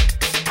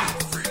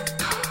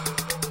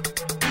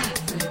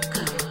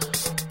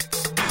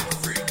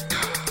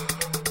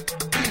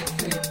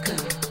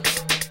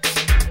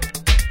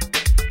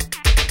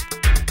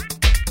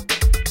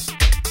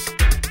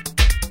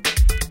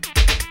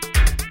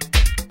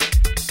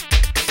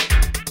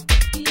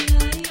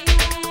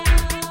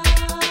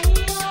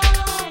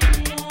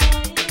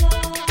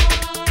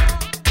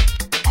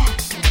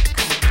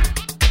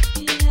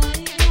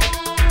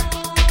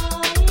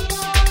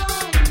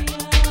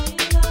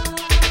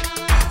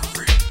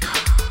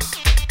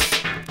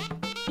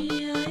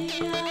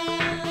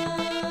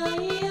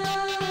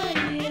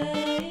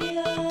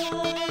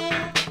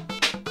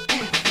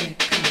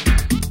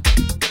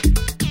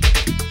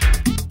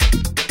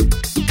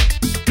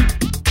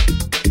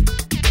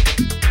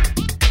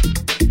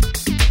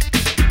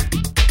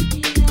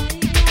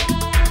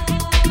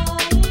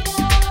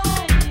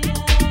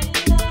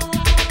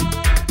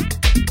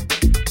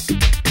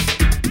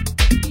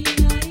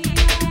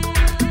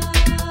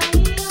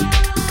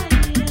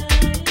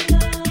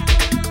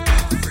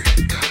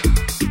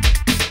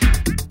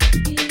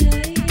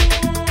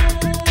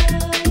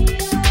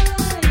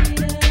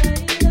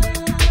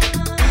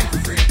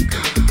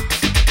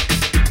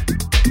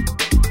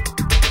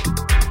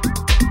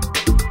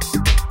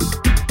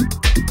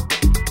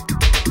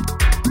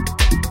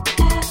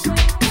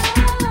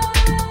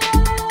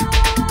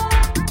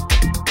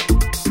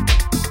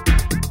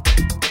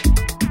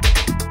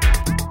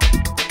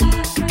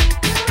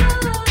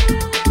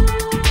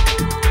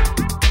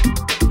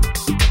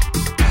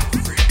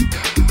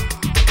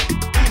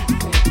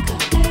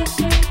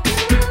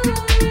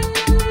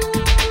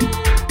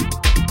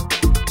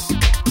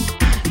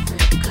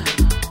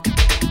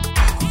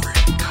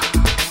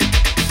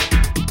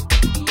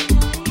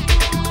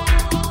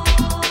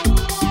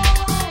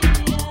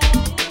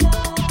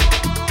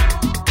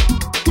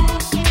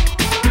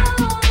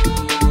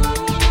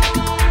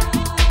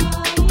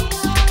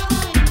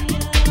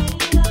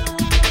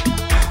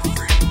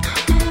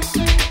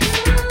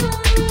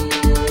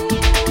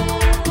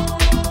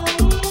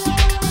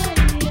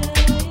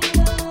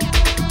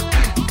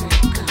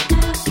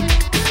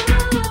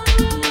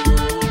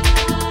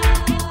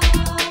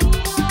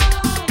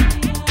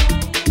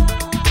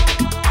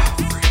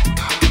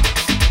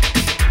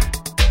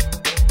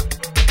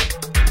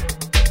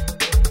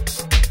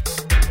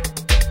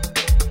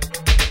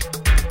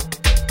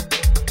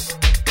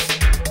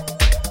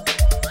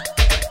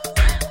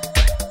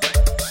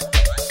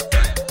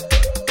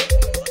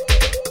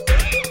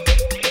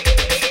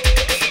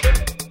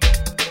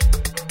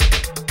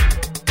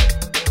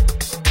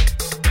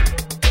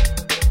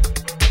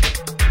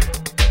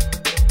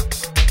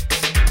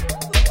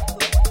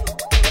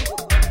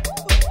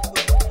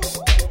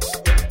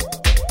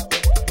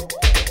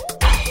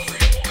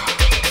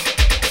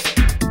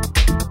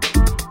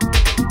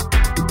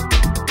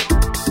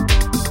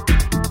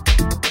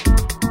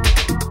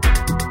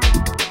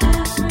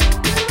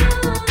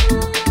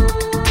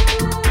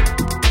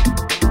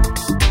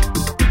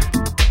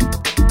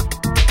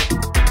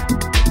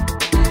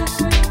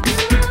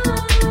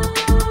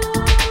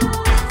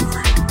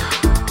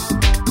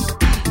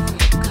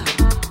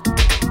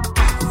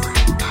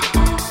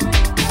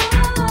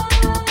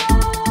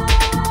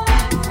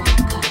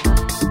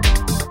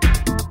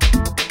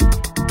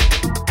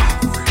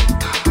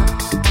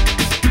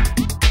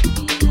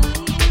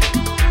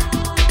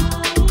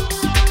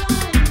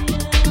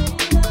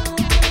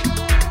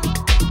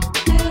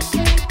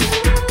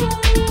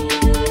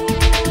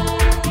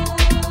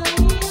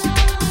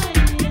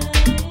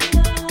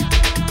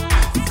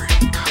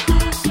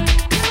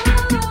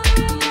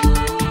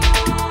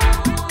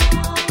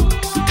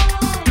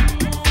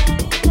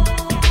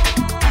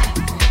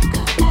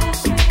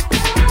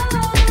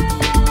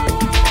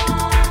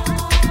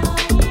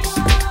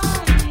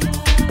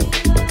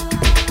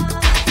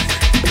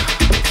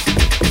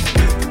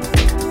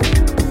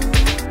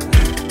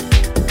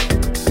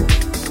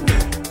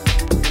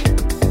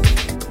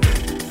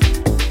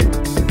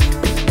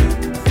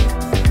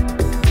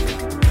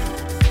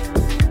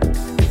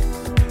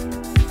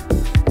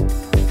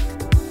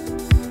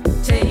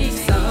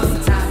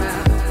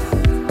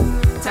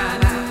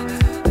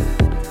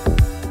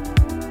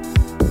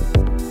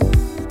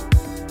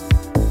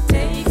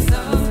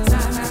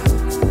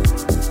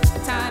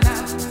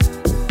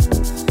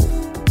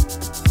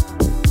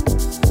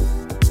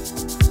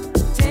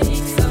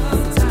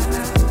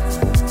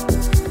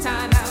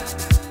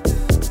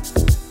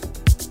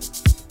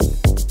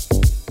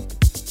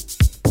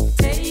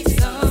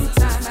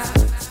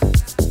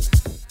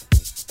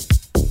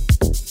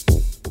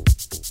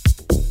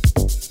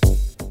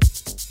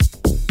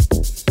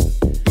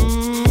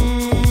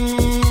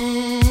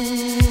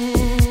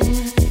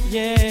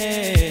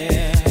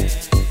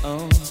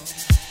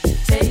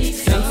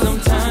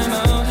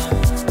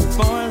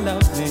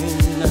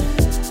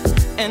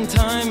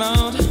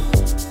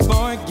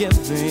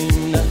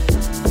 giving.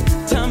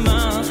 Time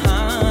out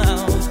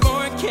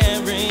for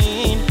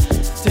caring.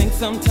 Take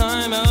some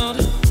time out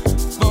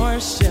for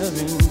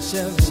sharing.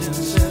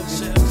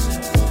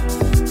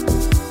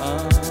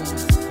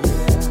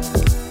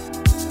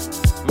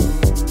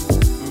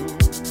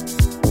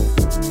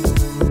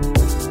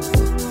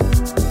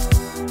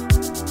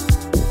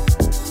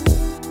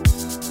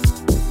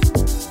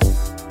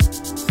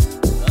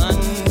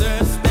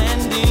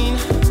 Understanding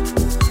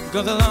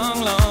goes a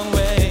long, long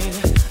way.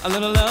 A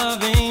little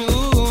loving,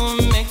 ooh,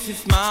 makes you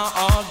smile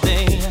all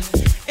day.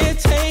 It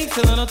takes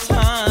a little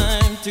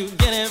time to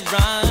get it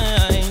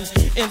right.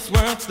 It's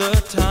worth the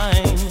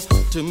time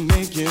to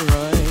make it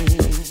right.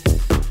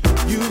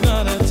 You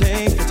gotta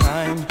take the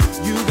time.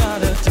 You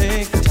gotta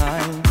take the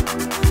time.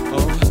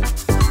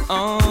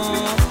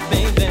 Oh,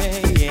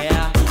 baby,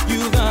 yeah.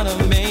 You gotta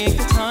make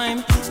the time.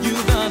 You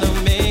gotta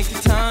make the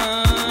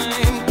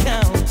time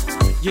count.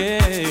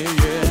 Yeah, yeah.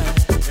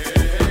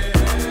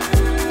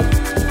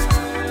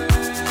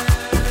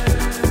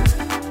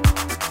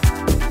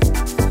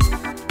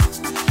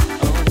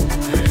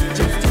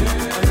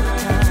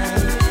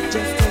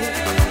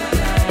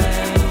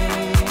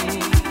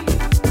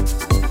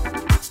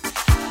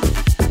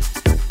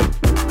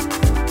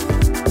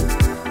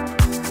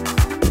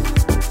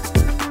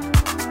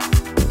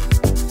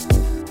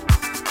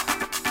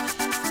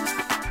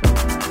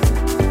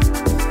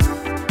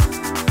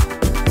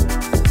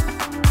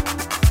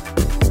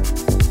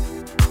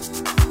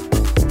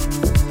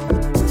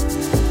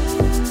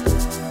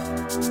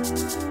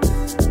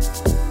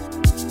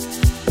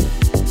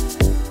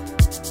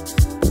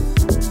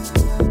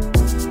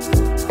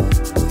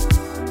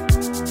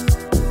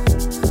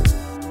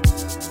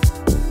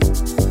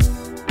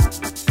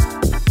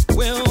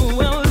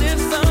 Well,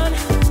 listen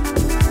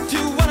to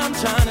what I'm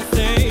trying to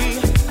say.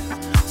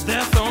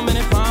 There's so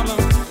many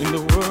problems in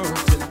the world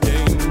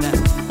today.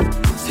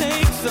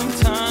 Take some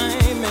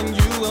time and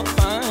you will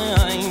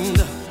find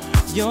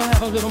you'll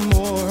have a little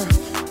more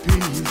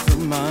peace of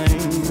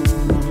mind.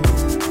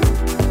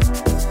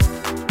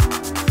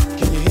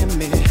 Can you hear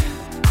me?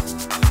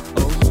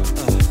 Oh,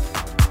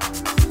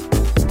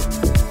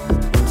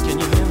 can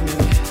you hear me?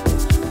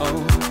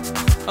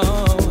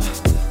 Oh,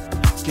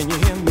 can you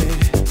hear me?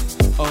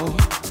 Oh,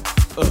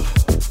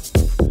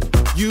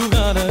 you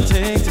gotta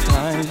take the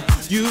time.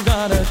 You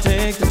gotta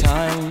take the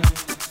time.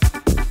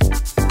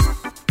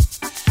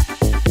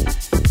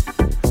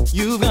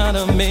 You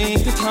gotta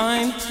make the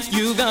time.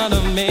 You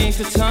gotta make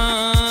the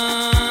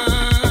time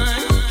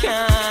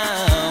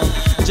count.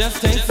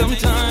 Just take some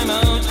time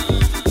out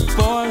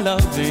for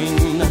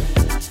loving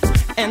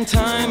and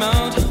time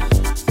out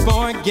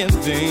for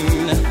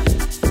giving.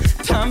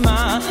 Time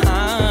out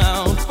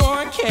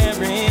for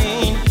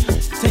caring.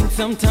 Take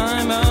some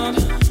time out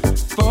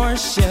for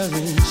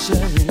sharing.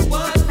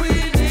 What we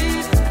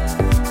need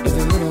is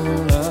a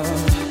little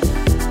love.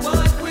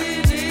 What we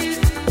need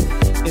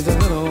is a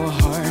little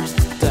heart.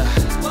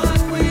 What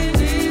we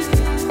need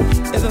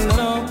is a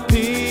little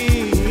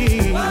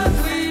peace. What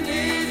we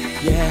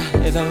need,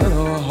 yeah, is a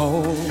little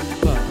hope.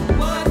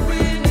 What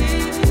we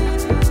need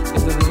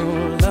is a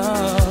little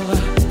love.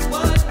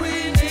 What we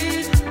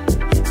need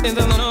is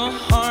a little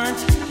heart.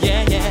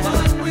 Yeah, yeah.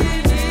 What we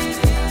need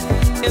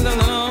is a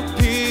little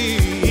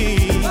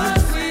peace. What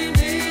we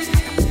need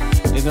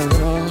is a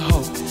little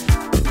hope.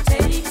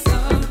 Take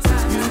some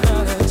time. You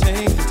gotta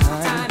take the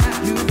time.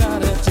 You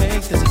gotta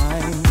take the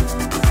time.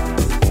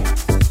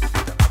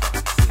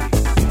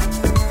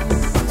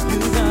 You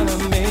gotta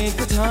make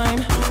the time.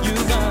 You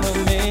gotta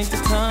make the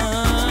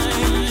time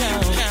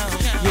count.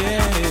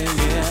 Yeah,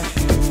 yeah.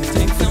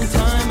 Take some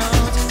time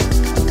out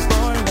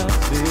for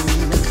loving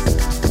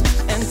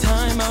and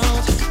time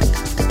out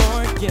for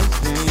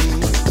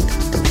giving.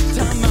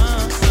 Time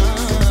out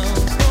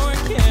for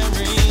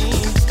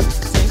caring.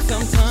 Take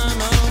some time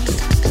out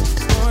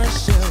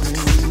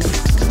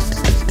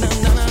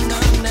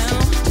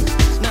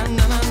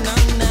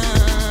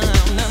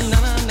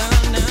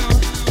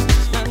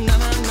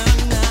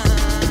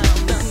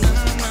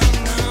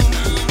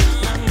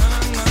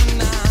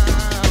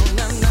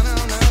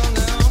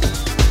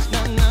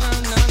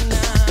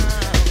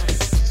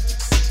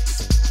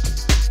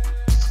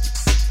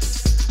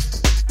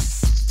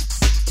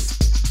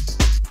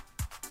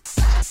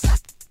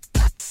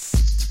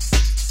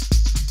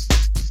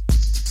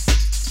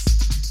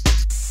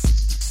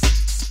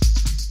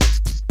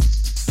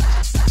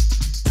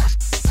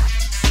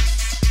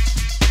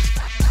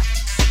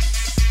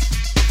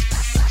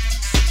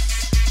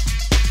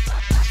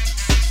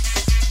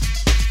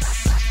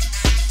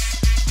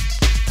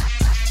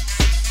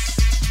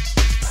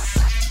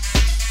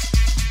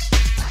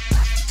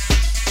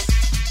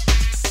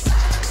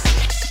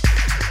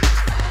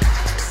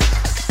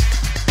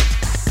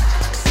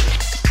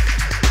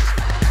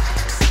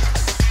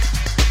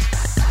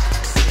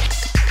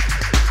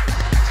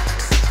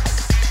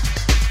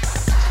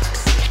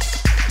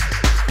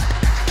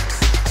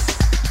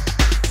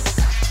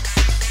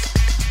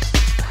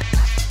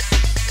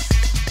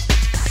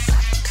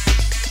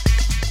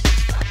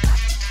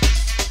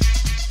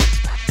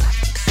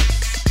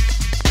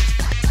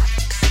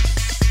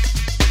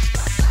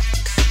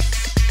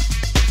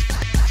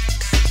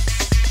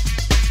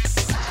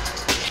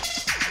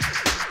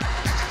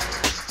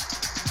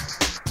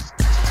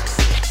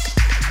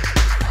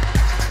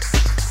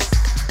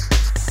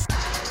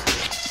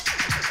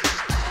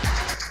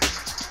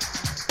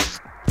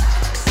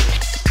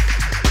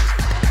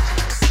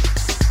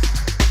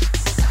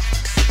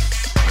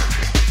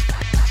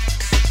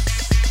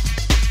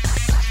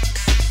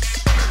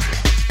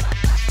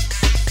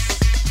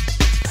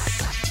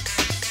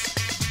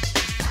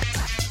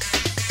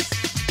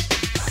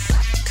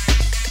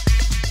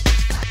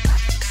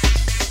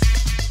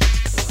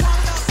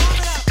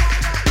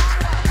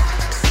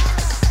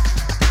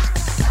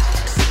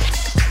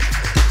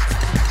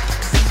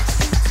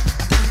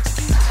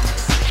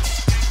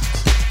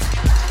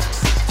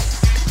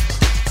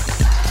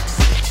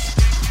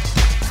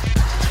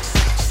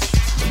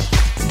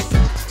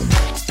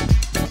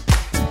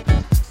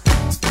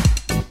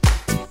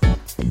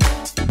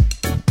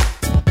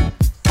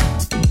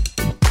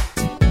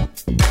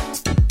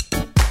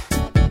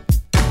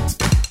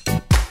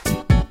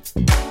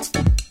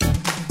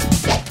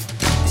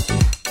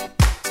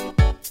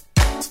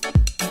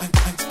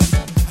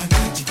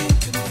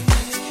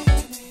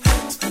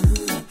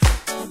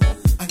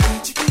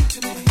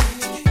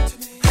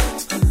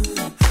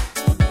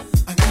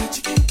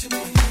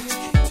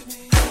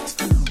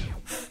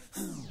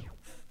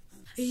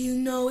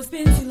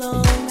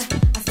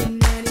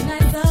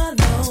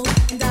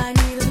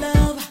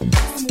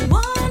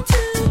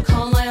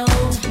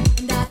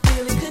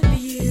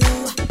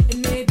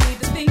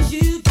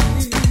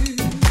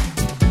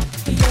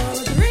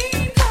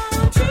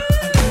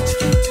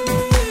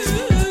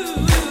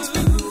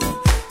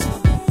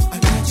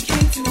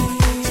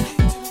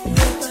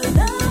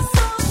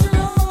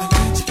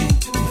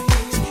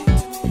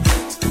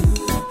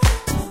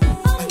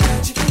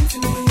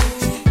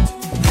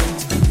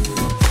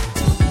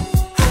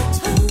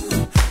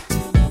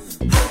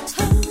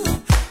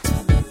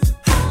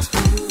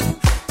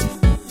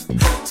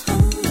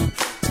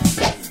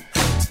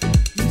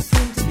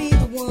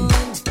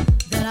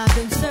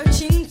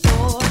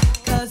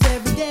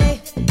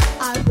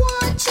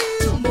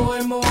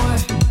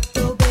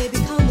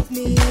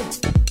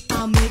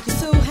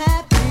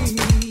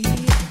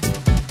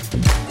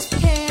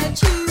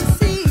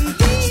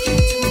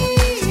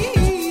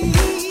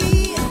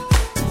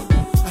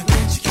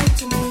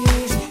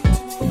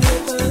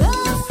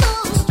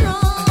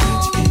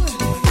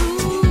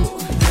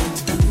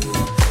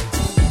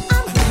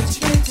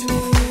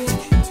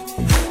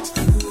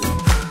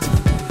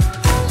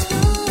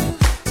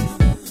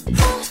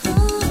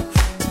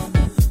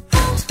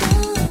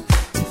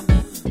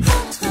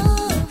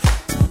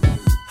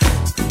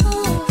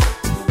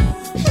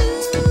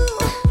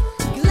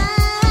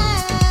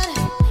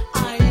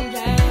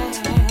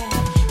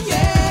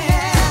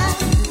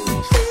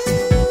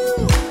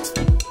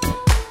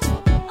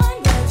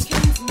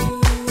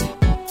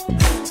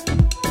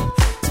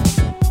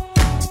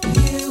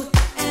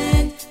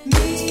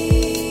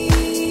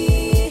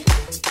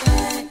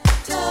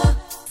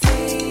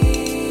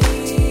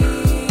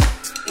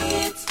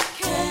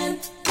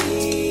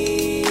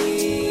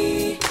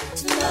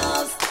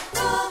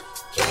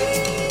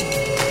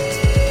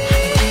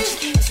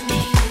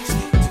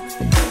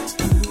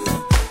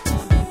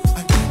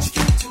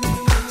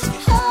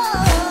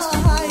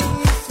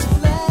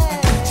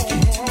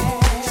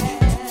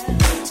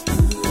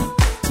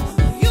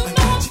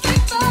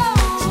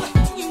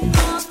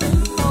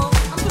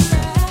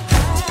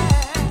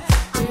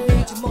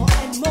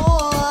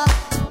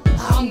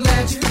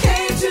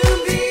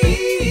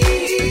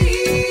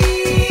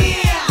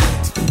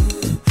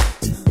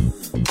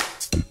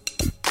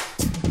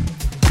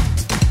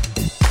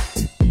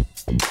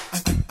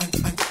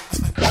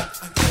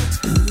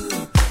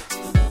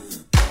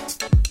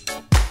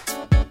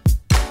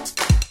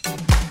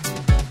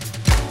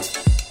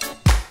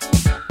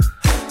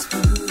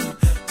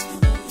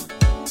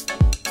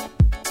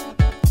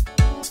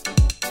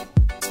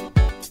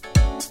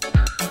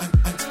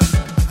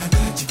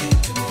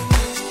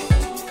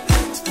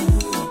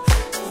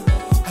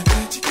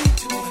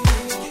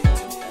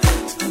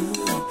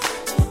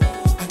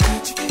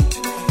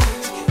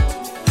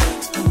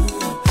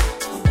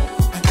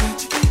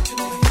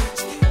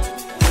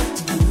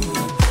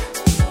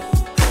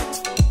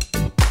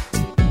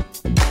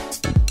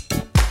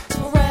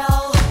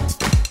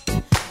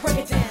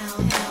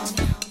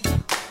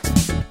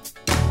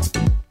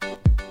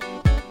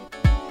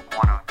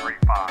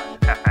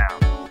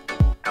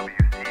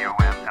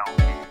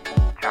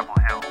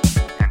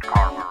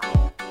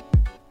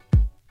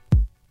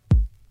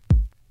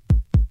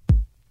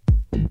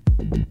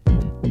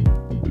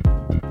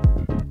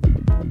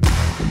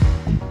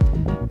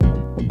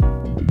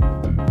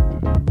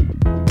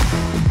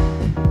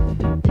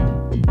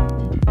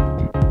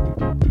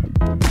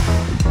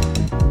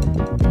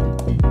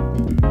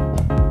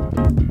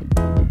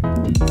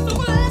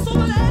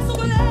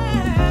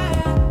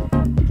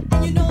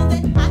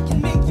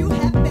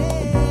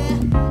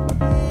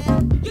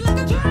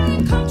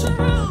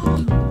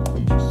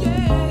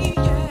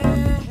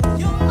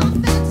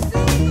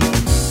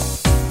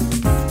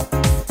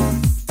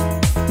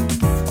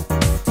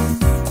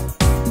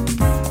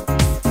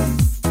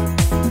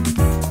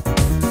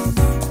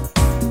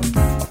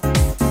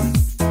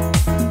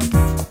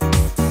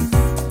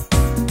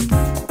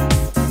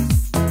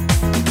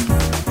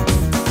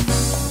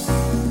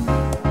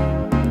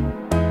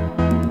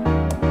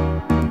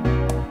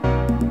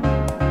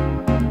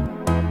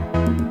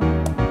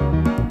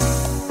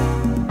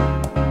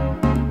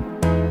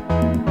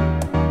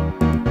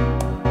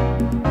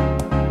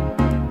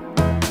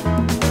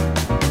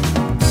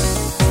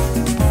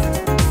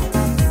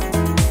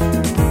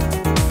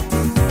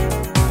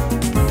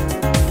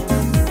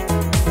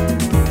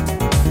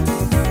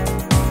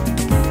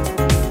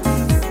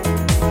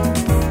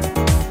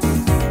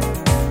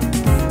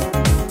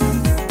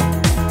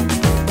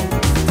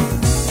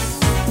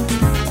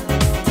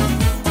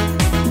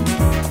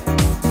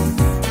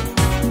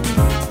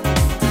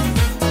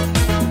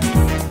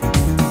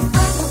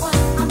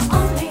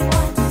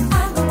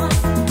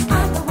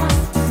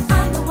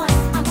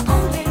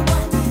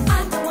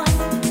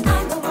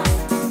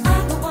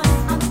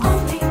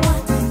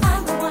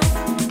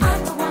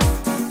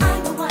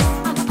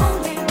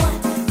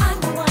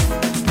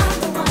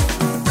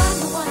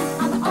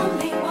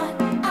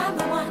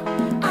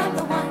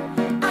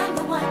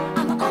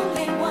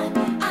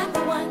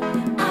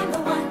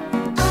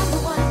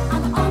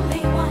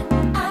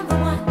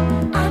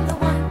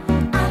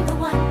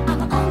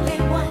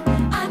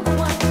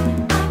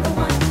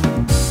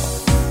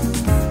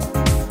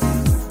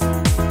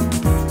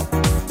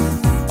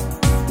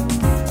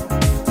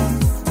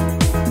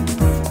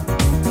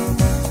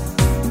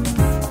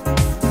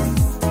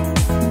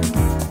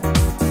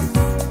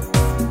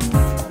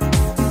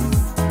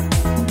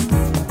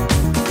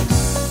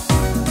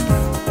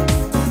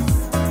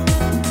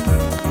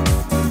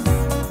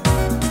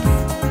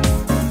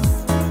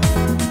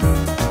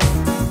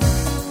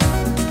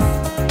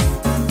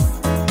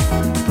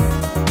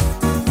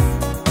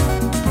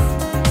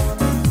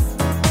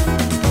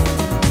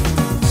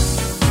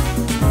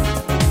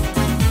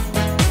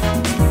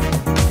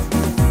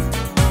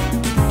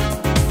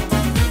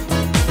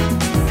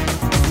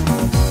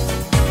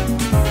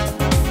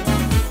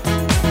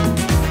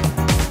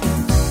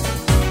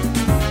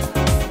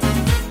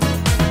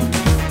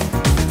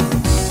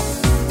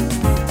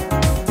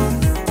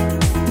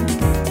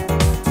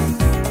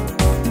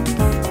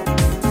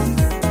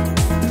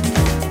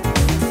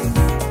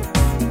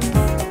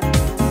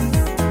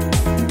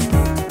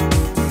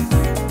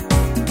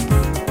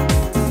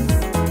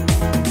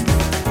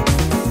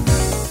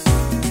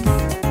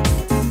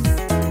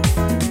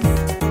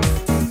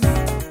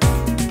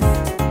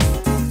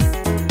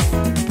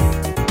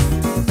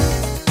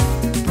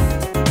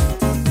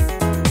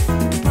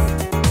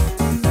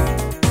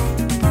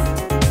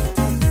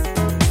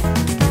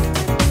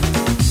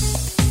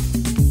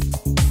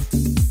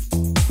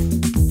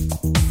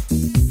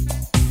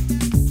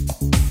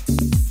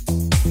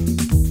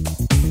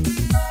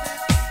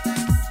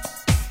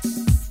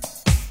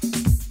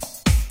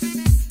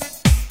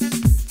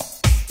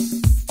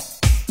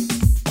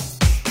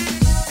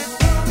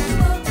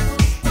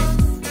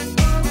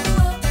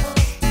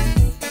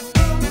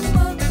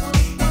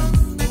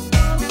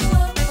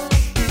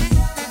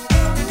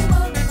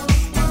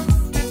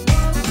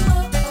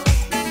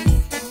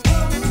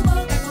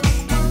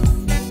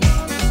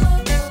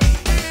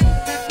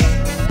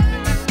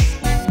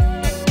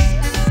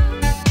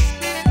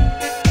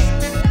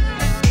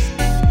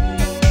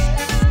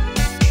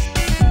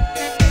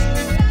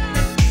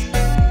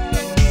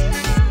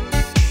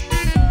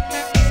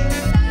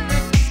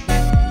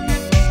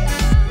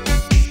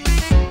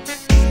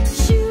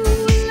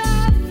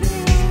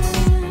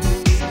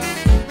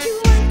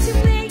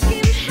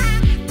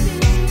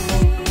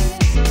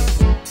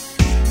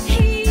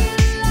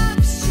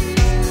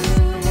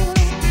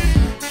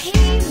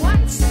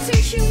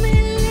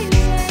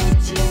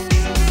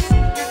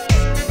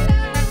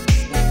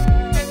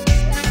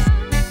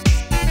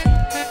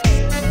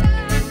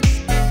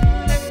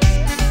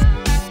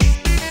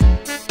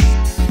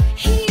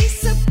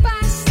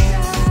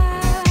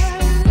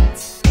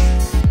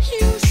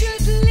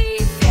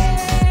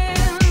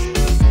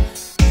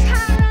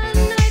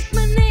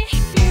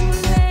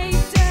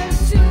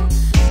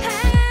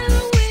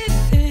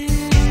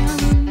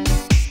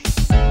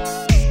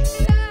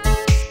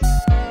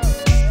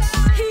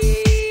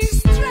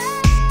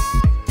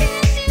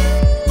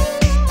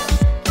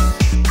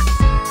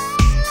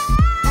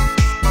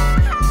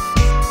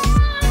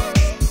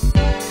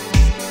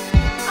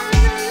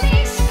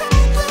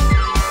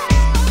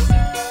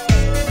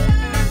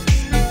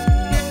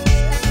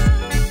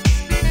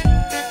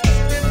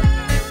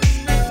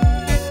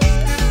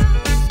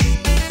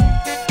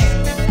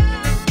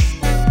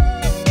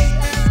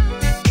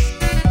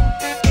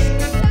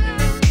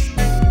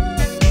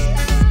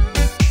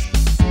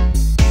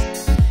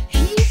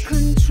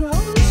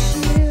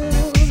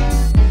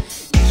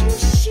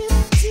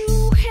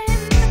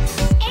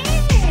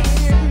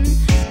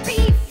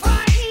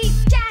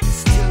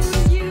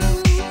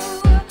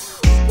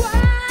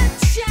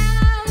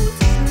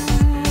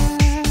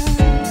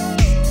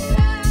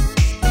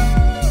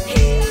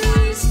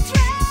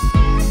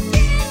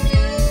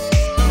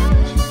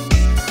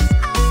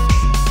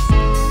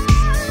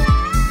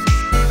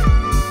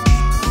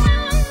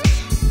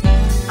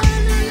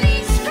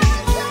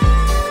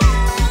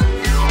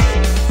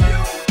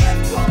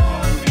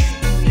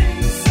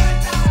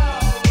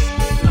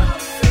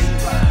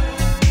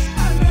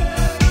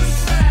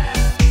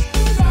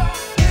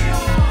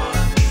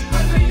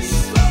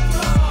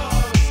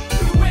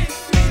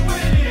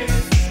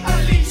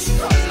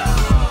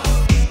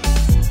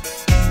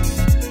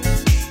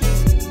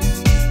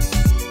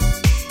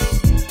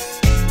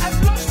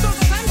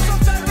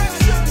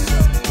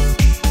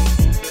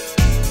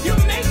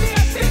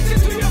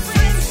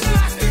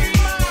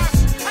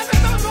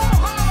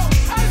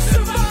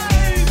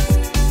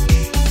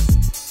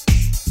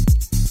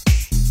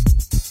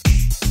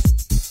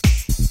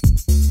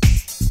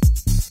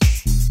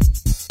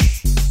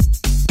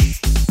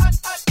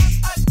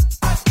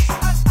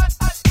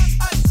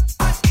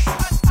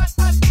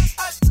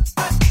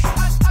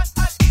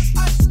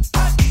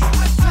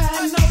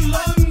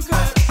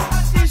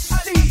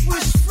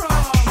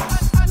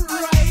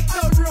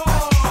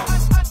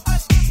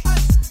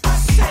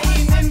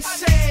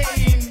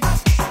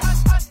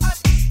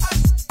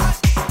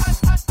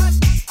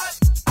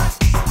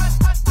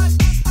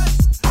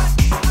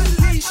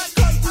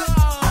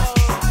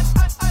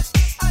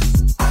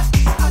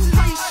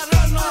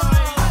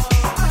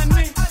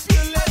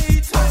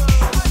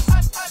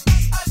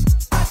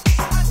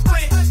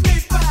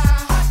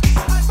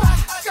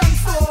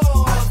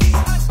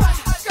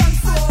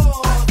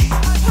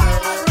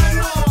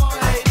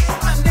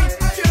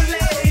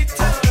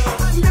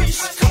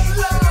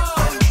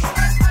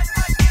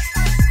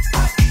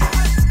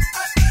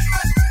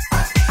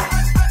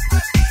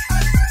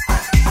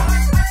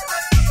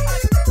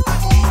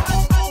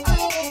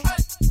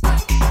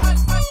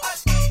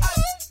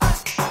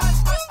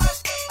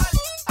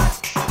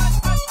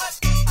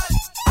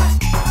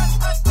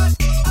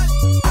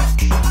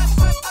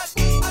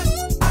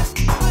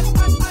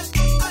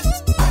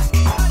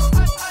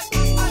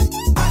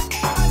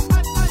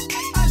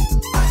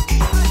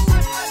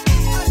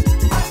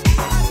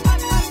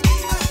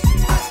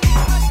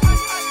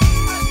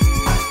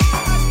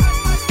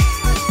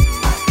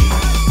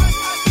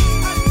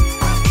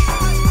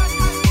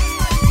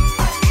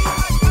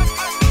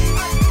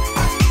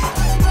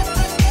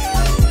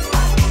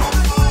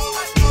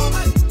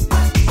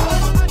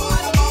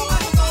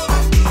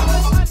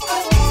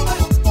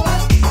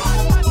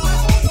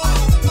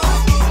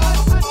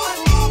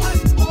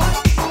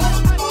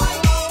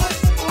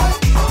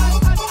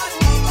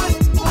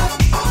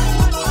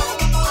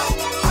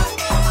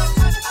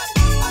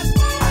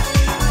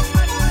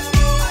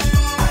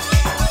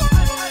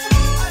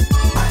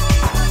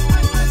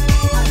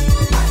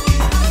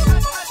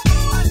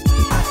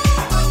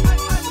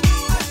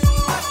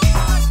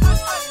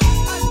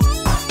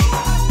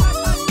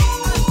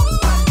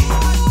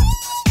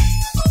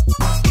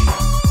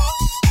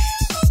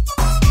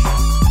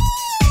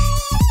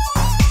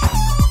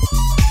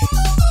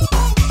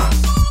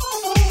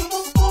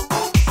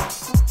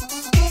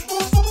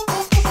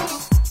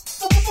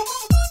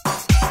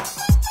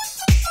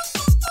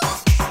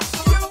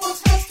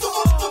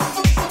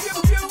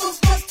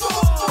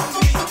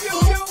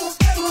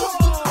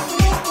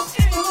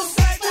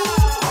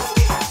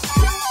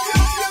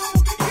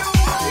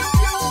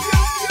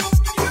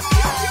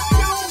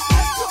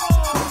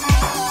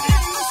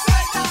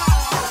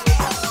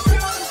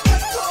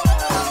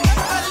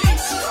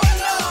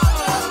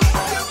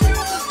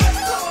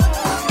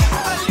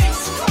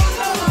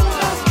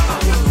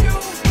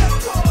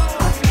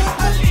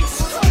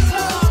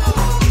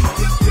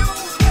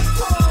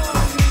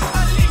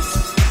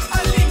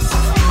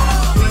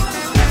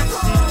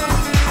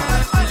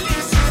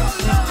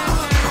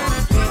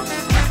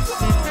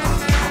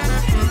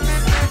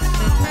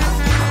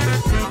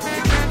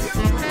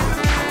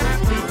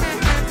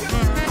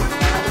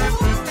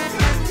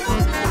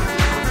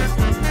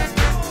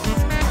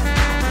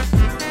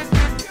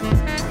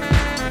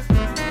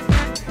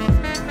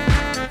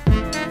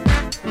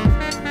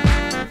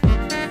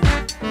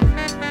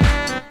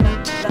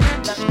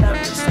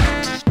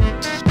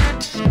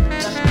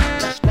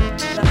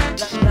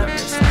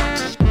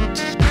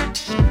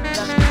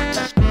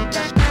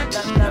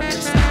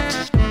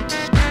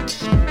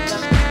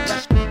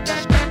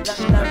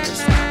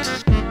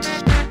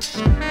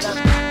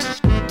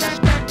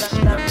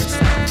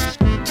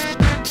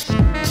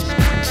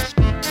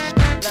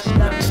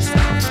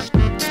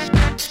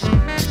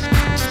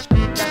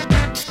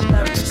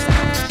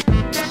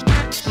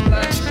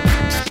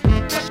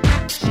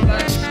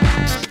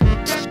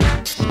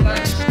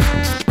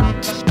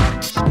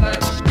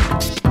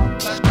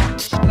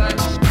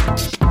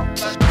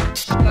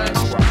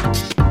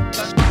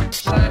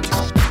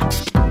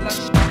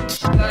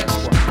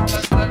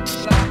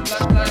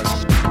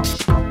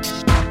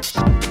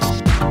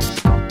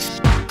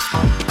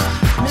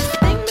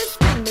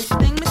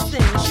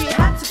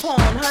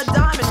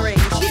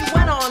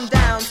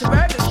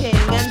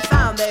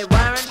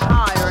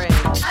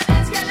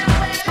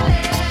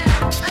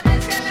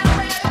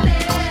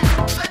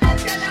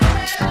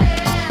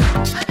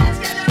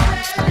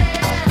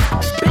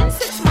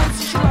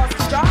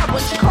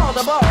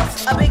the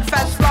boss, a big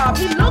fat slob.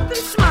 He looked and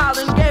smiled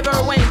and gave her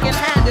a wink and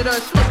handed her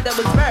a slip that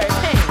was very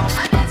pink.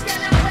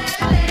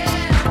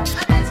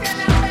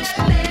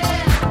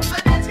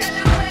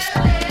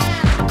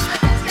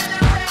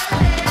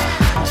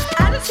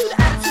 Attitude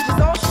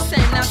was all she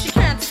sang. Now she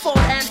can't afford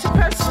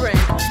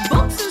antiperspirant.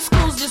 Books and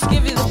schools just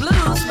give you the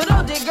blues, but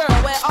oh dear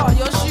girl, wear all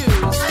your shoes.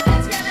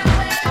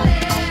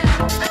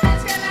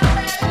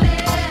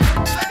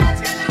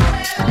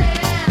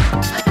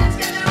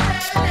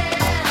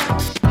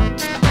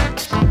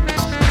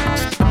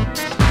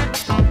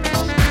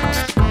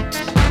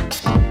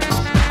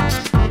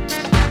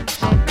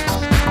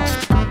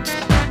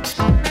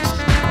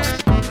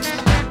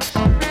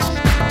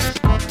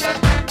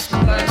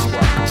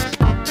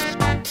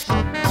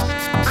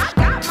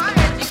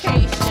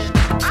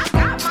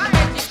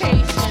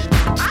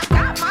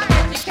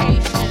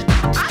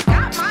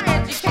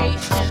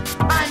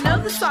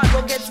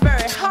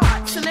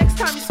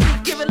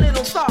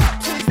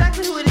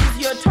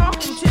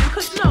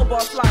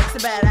 Likes a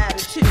bad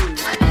attitude.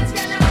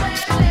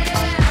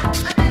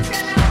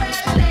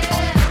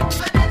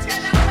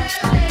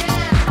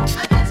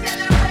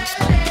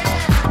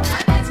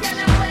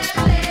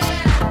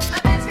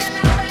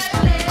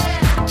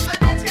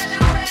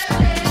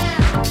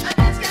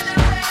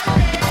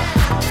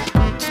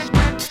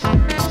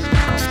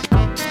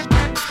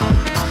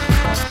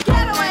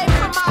 Get away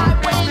from my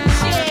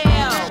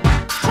windshield,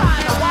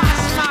 trying to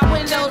wash my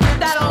windows with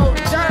that old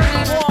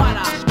dirty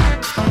water.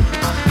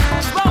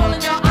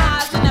 Rolling your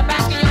eyes in the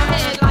back of your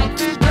head like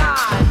you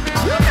blind.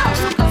 You know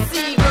you can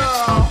see,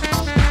 girl.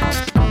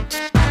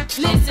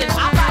 Listen,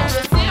 I'll buy you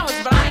a sandwich,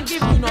 but I ain't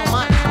giving you no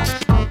money.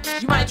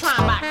 You might try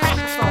and buy crack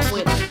or something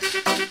with it.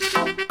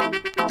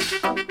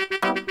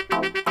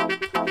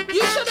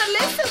 You should have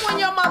listened when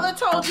your mother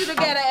told you to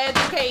get an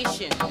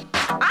education.